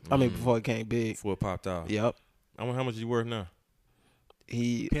famous. I mean, before it became big. Before it popped out. Yep. I wonder how much he worth now.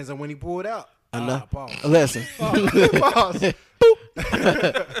 He Depends on when he pulled out. enough. Pause. Listen. Pause.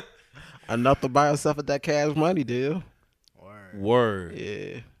 Enough to buy himself at that Cash Money deal. Word.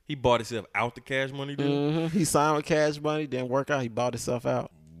 Yeah. He bought himself out the Cash Money deal? Mm-hmm. He signed with Cash Money, didn't work out. He bought himself out.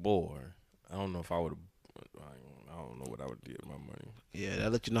 Boy, I don't know if I would have. I don't know what I would do with my money. Yeah,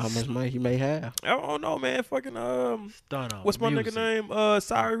 that let you know how much money he may have. I don't know, man. Fucking what's my nigga name?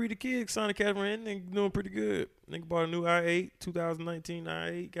 Sorry, the Kid signed a Cash Money. That nigga doing pretty good. Nigga bought a new i8, 2019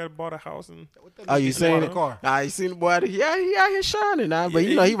 i8. Got bought a house and. Oh, you seen it? Car. You seen the boy? Yeah, he out here shining now. But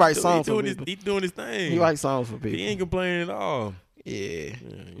you know he writes songs for people. He doing his thing. He writes songs for people. He ain't complaining at all. Yeah,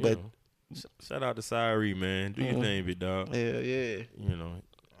 but shout out to Sorry, man. Do your thing, big dog. Yeah. You know,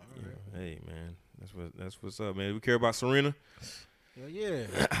 hey, man. That's what's up, man. We care about Serena. Yeah.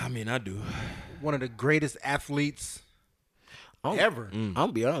 I mean, I do. One of the greatest athletes ever. I'm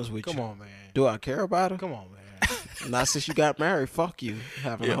gonna be honest with you. Come on, man. Do I care about her? Come on, man. Not since you got married. Fuck you.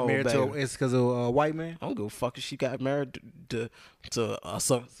 Having a whole Married baby. to it's because of a white man. I don't give a fuck if she got married to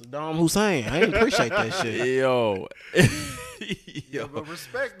Saddam Hussein. I ain't appreciate that shit. Yo. Yo, but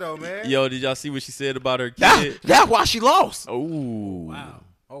respect though, man. Yo, did y'all see what she said about her kid? That's why she lost. Oh.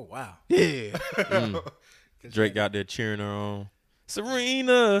 Wow. Yeah. Drake out there cheering her on.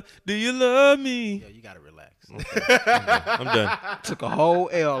 Serena, do you love me? Yo, you gotta relax. Okay. I'm done. Took a whole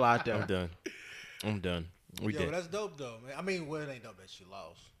L out there. I'm done. We did. That's dope though, man. I mean, well, it ain't dope that she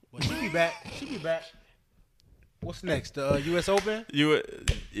lost, but she be back. What's next? U.S. Open?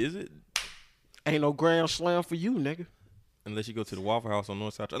 Is it? Ain't no Grand Slam for you, nigga. Unless you go to the Waffle House on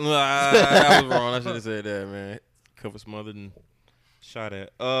North South. No, I was wrong. I should have said that, man. Cover smothered and shot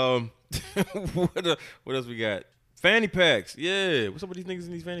at. What else we got? Fanny packs. Yeah. What's up with these niggas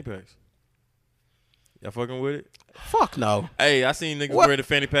in these fanny packs? Y'all fucking with it? Fuck no. Hey, I seen niggas wearing the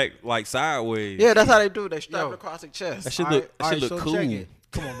fanny pack like sideways. Yeah, that's how they do it. They strap it across their chest. That shit look cool. Check it.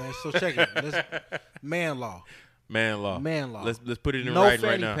 Come on, man. So check it. Man law. Let's put it in writing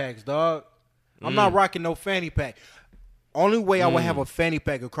right now. No fanny packs, dog. I'm not rocking no fanny pack. Only way I would have a fanny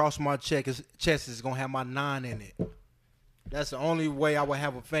pack across my chest is gonna have my 9 in it. That's the only way I would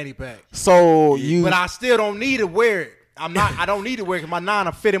have a fanny pack. But I still don't need to wear it. I don't need to wear it because my 9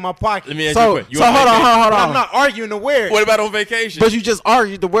 will fit in my pocket. Let me ask you a question. So hold on. I'm not arguing to wear it. What about on vacation? But you just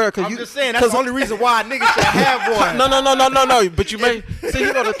argued to wear it because I'm just saying that's the only reason why niggas should have one. No. But you may see,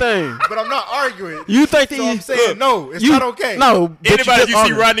 you know the thing. But I'm not arguing. You think that I'm saying no, it's not okay. No. Anybody you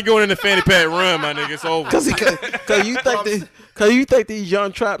see Rodney going in the fanny pack, run, my nigga. It's over. Because you think these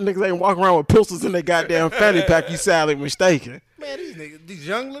young trap niggas ain't walking around with pistols in their goddamn fanny pack, you sadly mistaken. Man, these niggas, these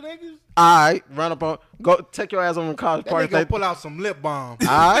young little niggas. All right, run up on, go take your ass on the college party. They gonna pull out some lip balm. All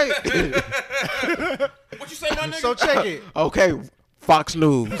right. What you say, my nigga? So check it. Okay, Fox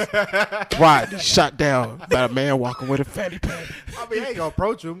News. Rodney shot down by a man walking with a fanny pack. I mean, I ain't gonna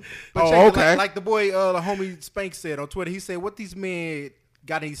approach him. But okay. Like the boy, the homie Spank said on Twitter, he said, what these men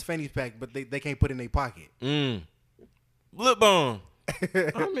got in these fanny packs, but they can't put in their pocket. Lip balm.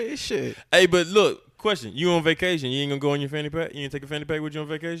 I mean, shit. Hey, but look, question. You on vacation. You ain't gonna go in your fanny pack? You ain't take a fanny pack with you on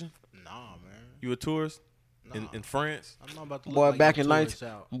vacation? Nah, man. You a tourist? Nah. In France? I'm not about to Boy, look like back you in tourists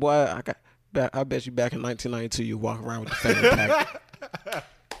 19... out. Boy, I bet you back in 1992 you walk around with the fanny pack.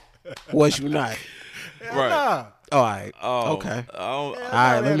 Was you not? Right. Nah. All right. Oh, okay. Oh, All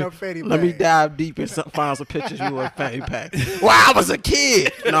right, let me dive deep and find some pictures you with a fanny pack. Well, I was a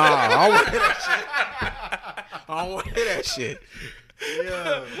kid. No, I don't want to hear that shit. I don't want to hear that shit.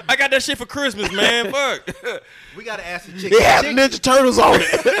 Yeah. I got that shit for Christmas, man. Fuck. We gotta ask the chick. It had Ninja Turtles on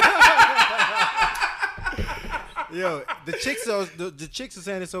it. Yo, the chicks are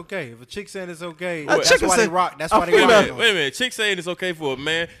saying it's okay. If a chick saying it's okay, A that's chick why say- they rock. That's I why they feel rock. that. Wait a minute. Chick saying it's okay for a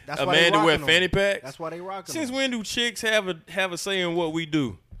man That's why they to wear rocking them. fanny packs? That's why they rock. Since when do chicks have a say in what we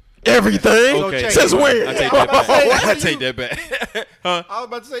do? Everything. Okay. Since when? I take that back. I take that back. Huh? I was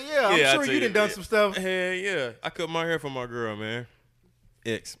about to say, yeah, I'm Yeah, I sure take you it. done some stuff. Hell yeah. I cut my hair for my girl, man.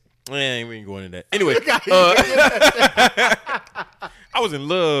 Ex. Man, we ain't going into that. Anyway, I was in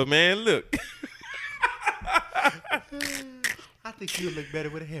love, man. Look. I think you would look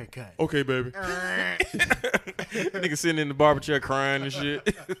better with a haircut. Okay, baby. Nigga sitting in the barber chair crying and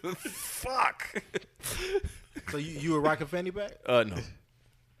shit. Fuck. So you a rocking fanny pack? No.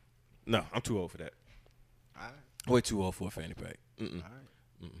 No, I'm too old for that. All right. Way too old for a fanny pack. All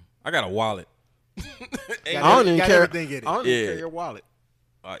right. I got a wallet. I don't even care. I don't even care your wallet.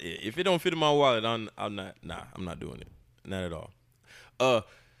 Yeah, if it don't fit in my wallet, I'm not. Nah, I'm not doing it. Not at all.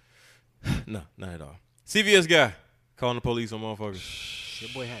 No, not at all. CVS guy calling the police on motherfuckers. Your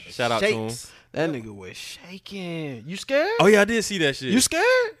boy had the Shout out to him. That nigga was shaking. You scared? Oh yeah, I did see that shit. You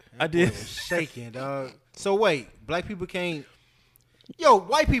scared? I did. Was shaking, dog. So wait, black people can't. Yo,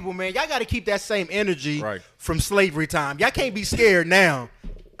 white people, man, y'all got to keep that same energy from slavery time. Y'all can't be scared now.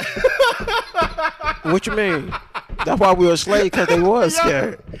 What you mean? That's why we were slaves, because they was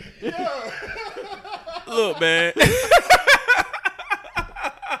scared. Look, man.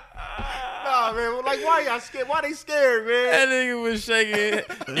 Nah, man. Like, why y'all scared? Why they scared, man? That nigga was shaking.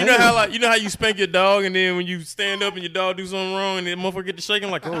 You know how you spank your dog, and then when you stand up and your dog do something wrong, and the motherfucker get to shaking,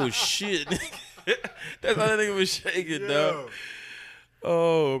 like, oh shit. That's how that nigga was shaking, dog.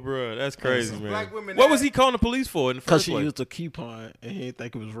 Oh, bro, that's crazy, man. What was he calling the police for in the first place? Because she used a coupon and he didn't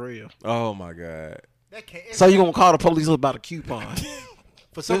think it was real. Oh my god. So you gonna call the police about a coupon?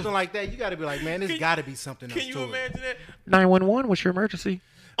 For something like that, you got to be like, man, there's got to be something else to it. Can you imagine that? 911, what's your emergency?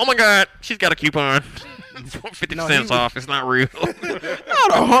 Oh my God, she's got a coupon. 50 cents off. It's not real.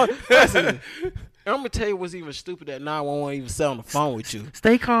 Listen, I'm gonna tell you what's even stupid that 911 even sat on the phone with you.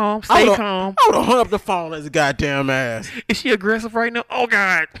 Stay calm. Stay calm. I would have hung up the phone as a goddamn ass. Is she aggressive right now? Oh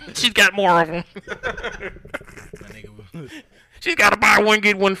God, she's got more of them. She's got to buy one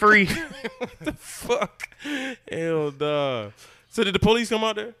get one free. What the fuck? Hell nah. So did the police come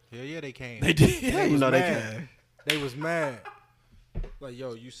out there? Hell yeah, they came. They did. Yeah, you know they came. They was mad. Like,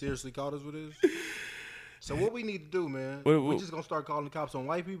 yo, you seriously caught us with this? So what we need to do, man? We just gonna start calling the cops on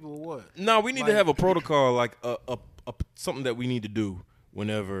white people or what? No, we need to have a protocol, like something that we need to do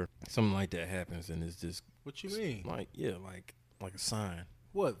whenever something like that happens, and it's just. What you mean? Like a sign.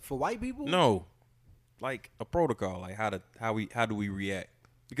 What, for white people? No, like a protocol, like how do we react?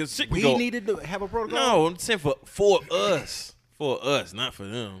 Because shit we needed to have a protocol. No, I'm saying for us, not for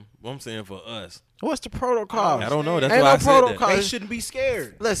them. I'm saying for us. What's the protocol? I don't know. That's Ain't why no I said protocol. that. They shouldn't be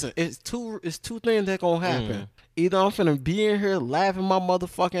scared. Listen, it's two things that gonna happen. Either I'm finna be in here laughing my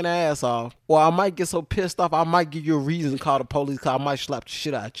motherfucking ass off, or I might get so pissed off I might give you a reason to call the police, cause I might slap the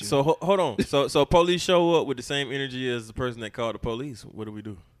shit out you. So hold on. So police show up with the same energy as the person that called the police. What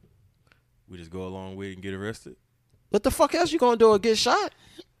do? We just go along with it and get arrested? What the fuck else you gonna do? Or get shot?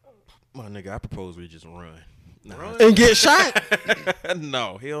 My nigga, I propose we just run. Run and get shot?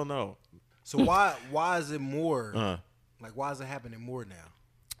 No, hell no. So why is it more? Like, why is it happening more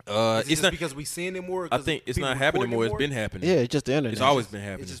now? It's just not because we seeing it more. I think it's not happening more. It's been happening. Yeah, it's just the internet. It's always been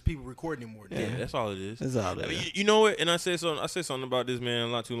happening. It's just people recording it more. Yeah, that's all it is. That's all it is. You know what? And I said something about this, man,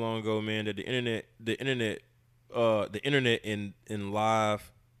 not too long ago, man. That the internet in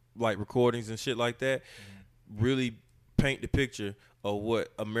live like recordings and shit like that really paint the picture of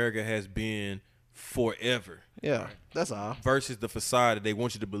what America has been forever. Yeah, that's all. Versus the facade that they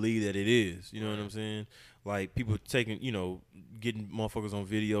want you to believe that it is. You know what I'm saying? Like people taking, getting motherfuckers on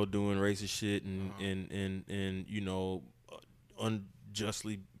video doing racist shit and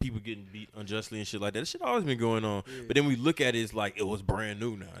unjustly, people getting beat unjustly and shit like that. That shit always been going on. Yeah. But then we look at it, it's like it was brand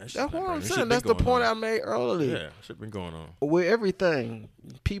new now. That's what I'm saying. That's the point I made earlier. Yeah, shit been going on. With everything,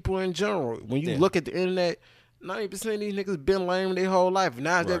 people in general, when you look at the internet, 90% of these niggas been lame their whole life.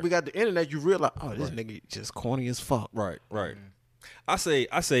 Now that we got the internet, you realize, this nigga just corny as fuck. Right. I say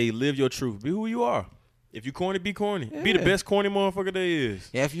live your truth. Be who you are. If you corny, be corny. Yeah. Be the best corny motherfucker there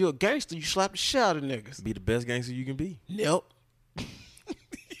is. Yeah, if you're a gangster, you slap the shit out of niggas. Be the best gangster you can be. Nope. You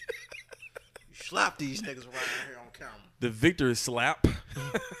slap these niggas right here on camera. The victory slap.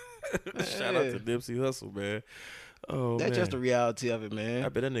 Shout out to Nipsey Hussle, man. Oh, that's man. just the reality of it, man. I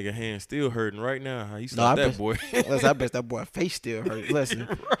bet that nigga hand still hurting right now. How you slapped that boy? Listen, I bet that boy face still hurt. Listen,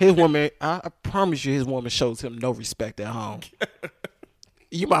 his woman, I promise you, his woman shows him no respect at home.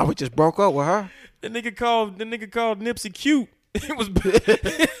 You might have just broke up with her. The nigga called Nipsey cute. It was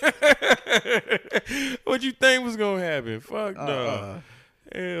what you think was gonna happen? Fuck no.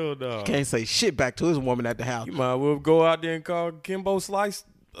 Hell no. Can't say shit back to his woman at the house. You might well go out there and call Kimbo Slice.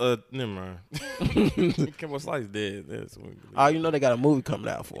 Never mind. Kimbo Slice dead. That's you know they got a movie coming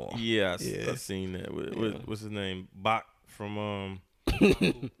out for him. Yeah, I seen that. What's his name? Bak from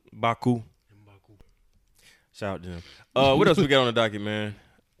Baku. Shout out to him. What else we got on the docket, man?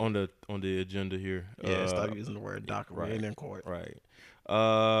 On the agenda here. Yeah, stop using the word docket. Right. We ain't in court. Right.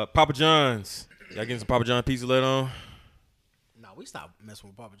 Papa John's. Y'all getting some Papa John pizza later on? No. we stopped messing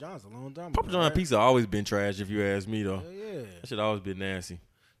with Papa John's a long time ago. Papa John's pizza always been trash, if you ask me, though. Yeah. That shit always been nasty.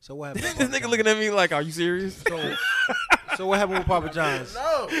 So what happened? This nigga looking at me like, are you serious? So what happened with Papa John's?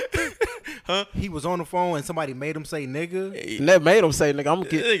 No. Huh? He was on the phone and somebody made him say nigga. And that made him say, nigga, I'm going to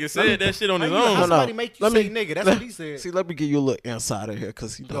get. That nigga said that shit on his How own. somebody make you say nigga? That's what he said. See, let me give you a little insider here,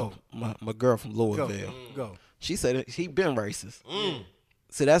 because you know my girl from Louisville. Go. She said he been racist.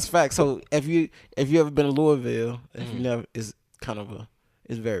 See, that's fact. So if you ever been to Louisville, if you never, it's kind of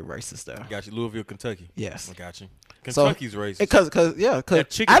it's very racist there. Got you, Louisville, Kentucky. Yes, I got you. Kentucky's racist. Because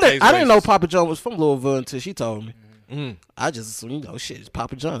I didn't know Papa John was from Louisville until she told me. I just shit, it's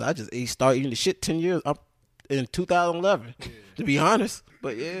Papa John's. I just started eating the shit 10 years up in 2011, to be honest.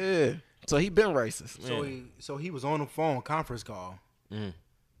 But yeah, so he been racist. So he was on the phone conference call.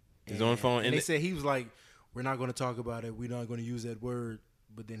 He's on the phone, and they said he was like, "We're not going to talk about it. We're not going to use that word."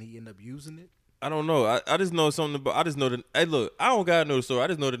 But then he ended up using it. I don't know. I just know something about. I just know that. Hey, look, I don't gotta know the story. I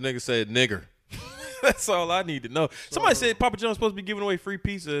just know the nigga said nigger. That's all I need to know. Somebody said Papa John's supposed to be giving away free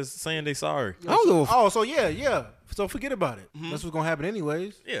pizzas, saying they sorry. So yeah. So forget about it. That's what's gonna happen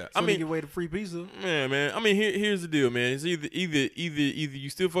anyways. Yeah, I mean, give away the free pizza. Man. I mean, here's the deal, man. It's either you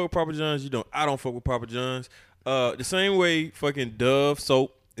still fuck with Papa John's, you don't. I don't fuck with Papa John's. The same way fucking Dove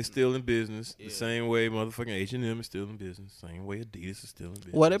soap is still in business. The same way motherfucking H&M is still in business. Same way Adidas is still in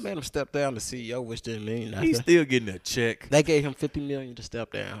business. Well, they made him step down to CEO, which didn't mean nothing. He's still getting a check. They gave him $50 million to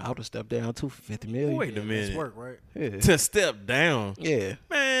step down. I would have stepped down too for $50 million. Wait a minute. That's work, right? Yeah. To step down. Yeah.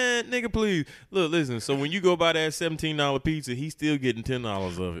 Man, nigga, please. Look, listen. So when you go buy that $17 pizza, he's still getting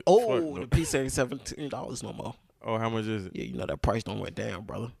 $10 of it. Oh, the pizza ain't $17 no more. Oh, how much is it? Yeah, you know that price don't went down,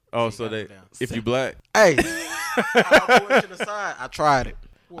 brother. Oh, so if you black. Hey, I'll push it aside. I tried it.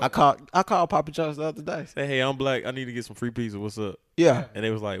 What? I called Papa John's the other day. Say, hey, I'm black. I need to get some free pizza. What's up? Yeah. And they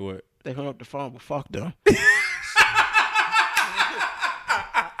was like, what? They hung up the phone, but fuck them.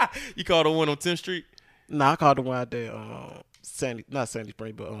 You called the one on 10th Street? Nah, I called the one out there, not Sandy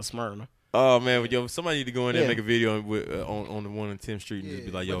Spring, but on Smyrna. Oh, man. Yo, somebody need to go in there and make a video on the one on 10th Street and just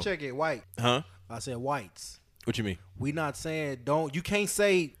be like, yo. But check it, white. Huh? I said whites. What you mean? We not saying you can't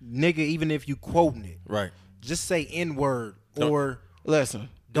say nigga even if you quoting it. Right. Just say N-word or listen.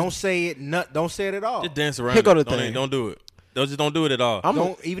 Don't say it. Don't say it at all. Just dance around. Here go the thing. Don't do it. Don't do it at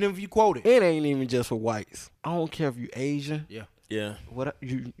all. Even if you quote it. It ain't even just for whites. I don't care if you Asian. Yeah. Yeah. What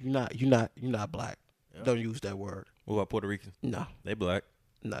you're not black. Yeah. Don't use that word. What about Puerto Ricans? No. They black.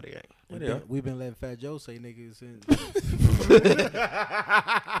 No, they ain't. We've been letting Fat Joe say niggas.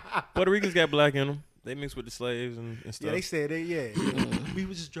 Puerto Ricans got black in them. They mix with the slaves and stuff. Yeah, they said it. We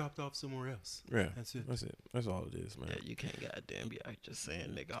was just dropped off somewhere else. Yeah, that's it. That's all it is, man. Yeah, you can't goddamn be out just saying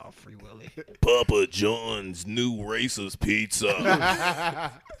nigga all free willy. Papa John's new racist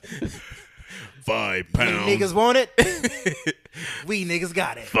pizza. 5 pounds. We niggas want it. We niggas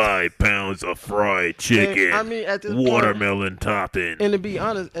got it. 5 pounds of fried chicken. I mean, at this watermelon topping. And to be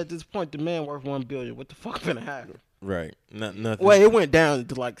honest, at this point, the man worth $1 billion. What the fuck finna happen? Right. Nothing. Well, it went down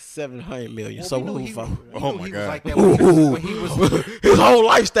to like 700 million. Well, so oh my god! Like that when he was his whole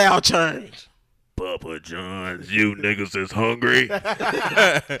lifestyle changed. Papa John's, you niggas is hungry.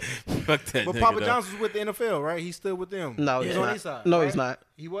 Fuck that. But Papa John's was with the NFL, right? He's still with them. No, he's on their side. No, right? he's not.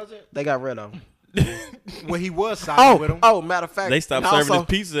 He wasn't. They got rid of him. When he was siding with him. Oh, matter of fact, they stopped serving his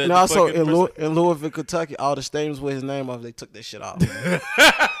pizza. And also in Louisville, Kentucky, all the stadiums with his name on, they took that shit off.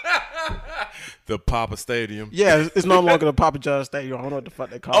 The Papa Stadium. Yeah, it's no longer the Papa John Stadium. I don't know what the fuck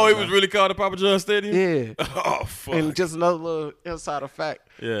they call it. Oh, it was really called the Papa John Stadium? Yeah. Oh, fuck. And just another little insider fact.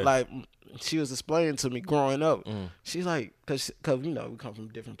 Yeah. Like, she was explaining to me growing up. She's like, cause we come from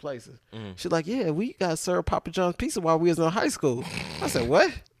different places. She's like, yeah, we got served Papa John's pizza while we was in high school. I said,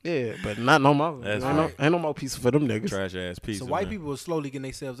 what? Yeah, but not no more. Ain't no more pizza for them niggas. Trash ass pizza. So white people are slowly getting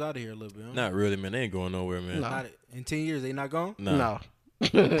themselves out of here a little bit. Huh? Not really, man. They ain't going nowhere, man. No. In 10 years, they not gone? No.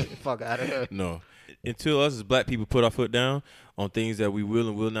 Fuck out of here. No. Until us as black people put our foot down on things that we will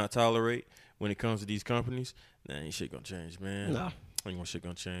and will not tolerate when it comes to these companies, ain't shit gonna change, man. No. Ain't gonna shit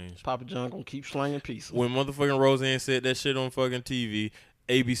gonna change. Papa John gonna keep slanging pieces. When motherfucking Roseanne said that shit on fucking TV,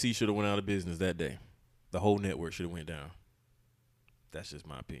 ABC should have went out of business that day. The whole network should have went down. That's just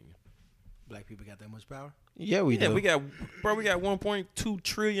my opinion. Black people got that much power? Yeah, we do. We got $1.2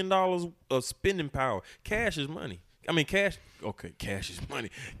 trillion of spending power. Cash is money. I mean, cash. Okay, cash is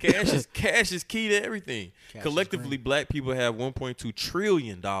money. Cash is key to everything. Cash Collectively, black people have $1.2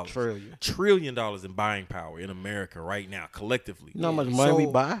 trillion. Trillion dollars in buying power in America right now. Collectively, you know how much money we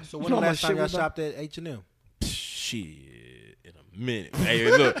buy? So when the last time y'all shopped at H&M? Shit, in a minute. Hey,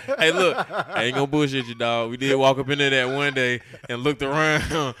 look. I ain't gonna bullshit you, dog. We did walk up in there that one day and looked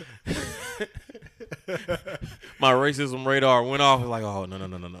around. My racism radar went off. I was like, oh no.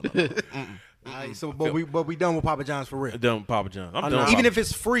 All right, so but we done with Papa John's for real. Done with Papa John's. I'm done. Even if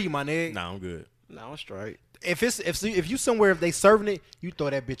it's free, my nigga. Nah, I'm good. No, I'm straight. If you somewhere if they serving it, you throw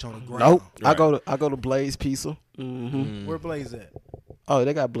that bitch on the ground. Nope. Right. I go to Blaze Pizza. Mm-hmm. Where Blaze at? Oh,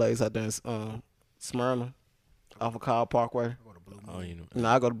 they got Blaze out there in Smyrna, off of Kyle Parkway. Oh, you know. No,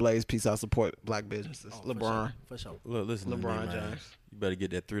 I go to Blaze Pizza. I support black businesses. LeBron. For sure. Look, listen to LeBron me, man. James. You better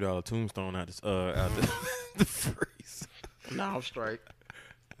get that $3 tombstone out the freeze. No, I'm straight.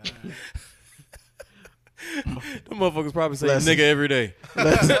 Them motherfuckers probably say Listen. nigga every day.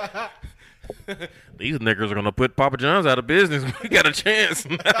 These niggas are gonna put Papa John's out of business. We got a chance.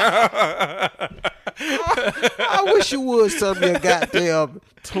 I wish you would sell me a goddamn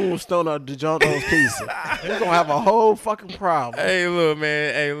tombstone or DeJohn's pizza. We're gonna have a whole fucking problem. Hey, look,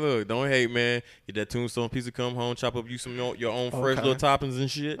 man. Hey, look. Don't hate, man. Get that tombstone pizza. Come home, chop up you some your own fresh little toppings and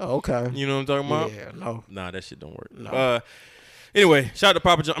shit. Okay. You know what I'm talking about? Yeah, no. Nah, that shit don't work. No. Anyway, shout out to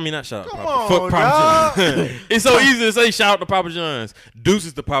Papa John. I mean, not shout out to Come Papa. on, Fuck Papa dog. John. It's so easy to say shout out to Papa John's.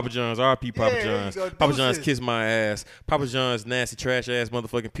 Deuces to Papa John's. R.I.P. Papa Yeah, there you John's. go, Papa John's deuces. kiss my ass. Papa John's nasty trash ass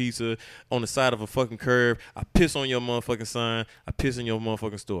motherfucking pizza on the side of a fucking curb. I piss on your motherfucking sign. I piss in your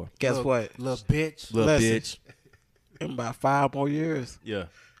motherfucking store. Guess what? Little bitch. Little Listen. bitch. In about 5 more years, Yeah.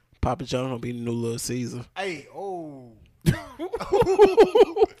 Papa John gonna be the new Little Caesar. Hey, oh.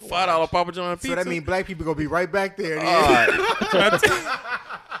 $5 Papa John pizza. So that means black people gonna be right back there. All right.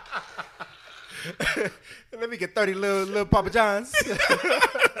 Let me get 30 little Papa John's.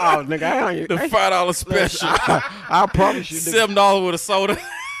 Oh, nigga, I ain't. The $5 special. I promise you, nigga, $7 with a soda.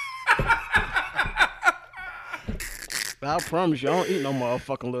 I promise you, I don't eat no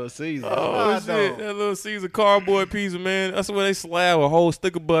motherfucking Little Caesar. Oh, shit. don't. That little Caesar cardboard pizza, man. That's where they slab a whole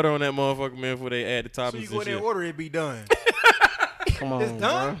stick of butter on that motherfucker, man, before they add the So toppings you go and in there shit. and order it, be done. Come on, It's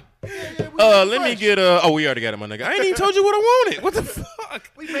done. bro. Let me get oh, we already got it, my nigga. I ain't even told you what I wanted. What the fuck?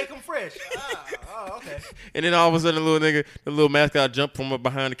 We make them fresh. Okay. And then all of a sudden, the little mascot jumped from up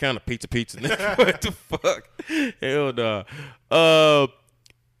behind the counter. Pizza. Nigga. What the fuck? Hell nah.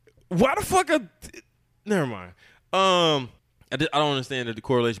 Why the fuck? Never mind. I don't understand the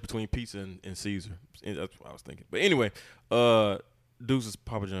correlation between pizza and Caesar. That's what I was thinking. But anyway, deuces,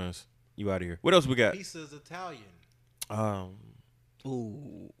 Papa John's. You out of here. What else we got? Pizza's Italian.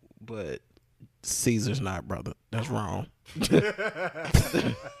 Ooh, but Caesar's not, brother. That's wrong.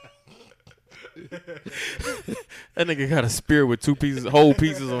 That nigga got a spear with whole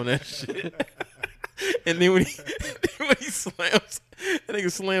pieces on that shit. And then when he slams, that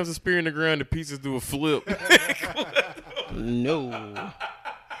nigga slams the spear in the ground, the pieces do a flip. No.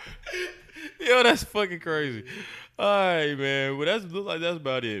 Yo, that's fucking crazy. All right, man. Well, looks like that's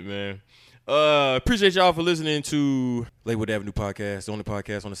about it, man. Appreciate y'all for listening to Lakewood Avenue Podcast, the only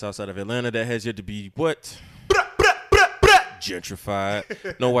podcast on the south side of Atlanta that has yet to be what?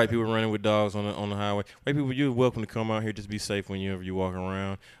 Gentrified. No white people running with dogs on the highway. White people, you're welcome to come out here. Just be safe whenever you walk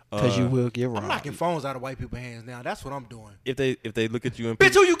around. Because you will get I'm robbed. knocking phones out of white people's hands now. That's what I'm doing. If they look at you and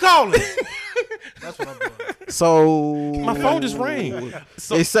Bitch, who you calling? That's what I'm doing. So my phone just rang.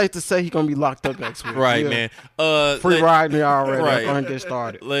 So, it's safe to say he's gonna be locked up next week. right, Yeah. man. Free ride me already. Right. Go ahead and get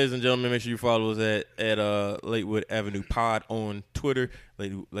started. Ladies and gentlemen, make sure you follow us at Lakewood Avenue Pod on Twitter,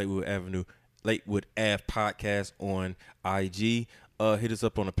 Lakewood Ave Podcast on IG. Hit us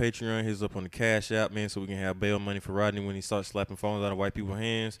up on the Patreon, hit us up on the Cash App, man, so we can have bail money for Rodney when he starts slapping phones out of white people's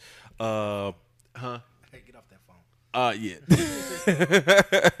hands. Hey, get off that phone.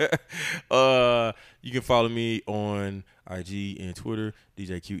 Yeah. You can follow me on IG and Twitter,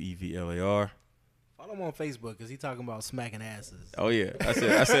 DJQEVLAR. Follow him on Facebook because he talking about smacking asses. Oh yeah, I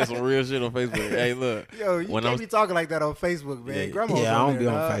said some real shit on Facebook. Hey, look, Yo, you can't be talking like that on Facebook, man. Yeah. Grandma's Yeah, I on don't be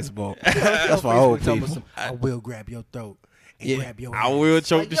there, on dog. Facebook. On That's for Facebook old talking people. some, I will grab your throat and Yeah. grab your I ass. will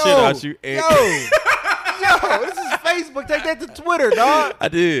choke Like, the shit out you. And Yo, this is Facebook. Take that to Twitter, dog. I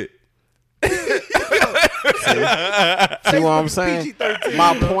did. See what I'm saying? PG-13,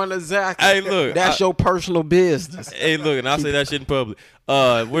 My bro. point exactly. Hey, look, That's your personal business. Hey, look, and I'll say that shit in public.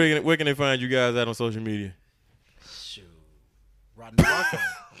 Where can they find you guys at on social media? Shoot. Rodney Rocco.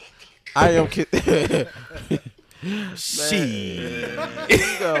 I am Shit. You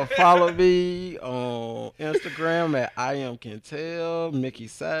can follow me on Instagram at I am Kentel, Mickey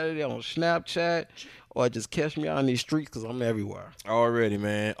Saturday on Snapchat, or just catch me out on these streets because I'm everywhere. Already,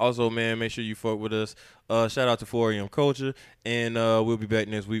 man. Also, man, make sure you fuck with us. Shout out to 4AM Culture, and we'll be back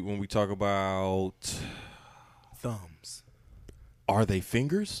next week when we talk about Thumbs. Are They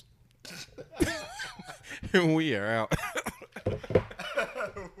Fingers? And we are out.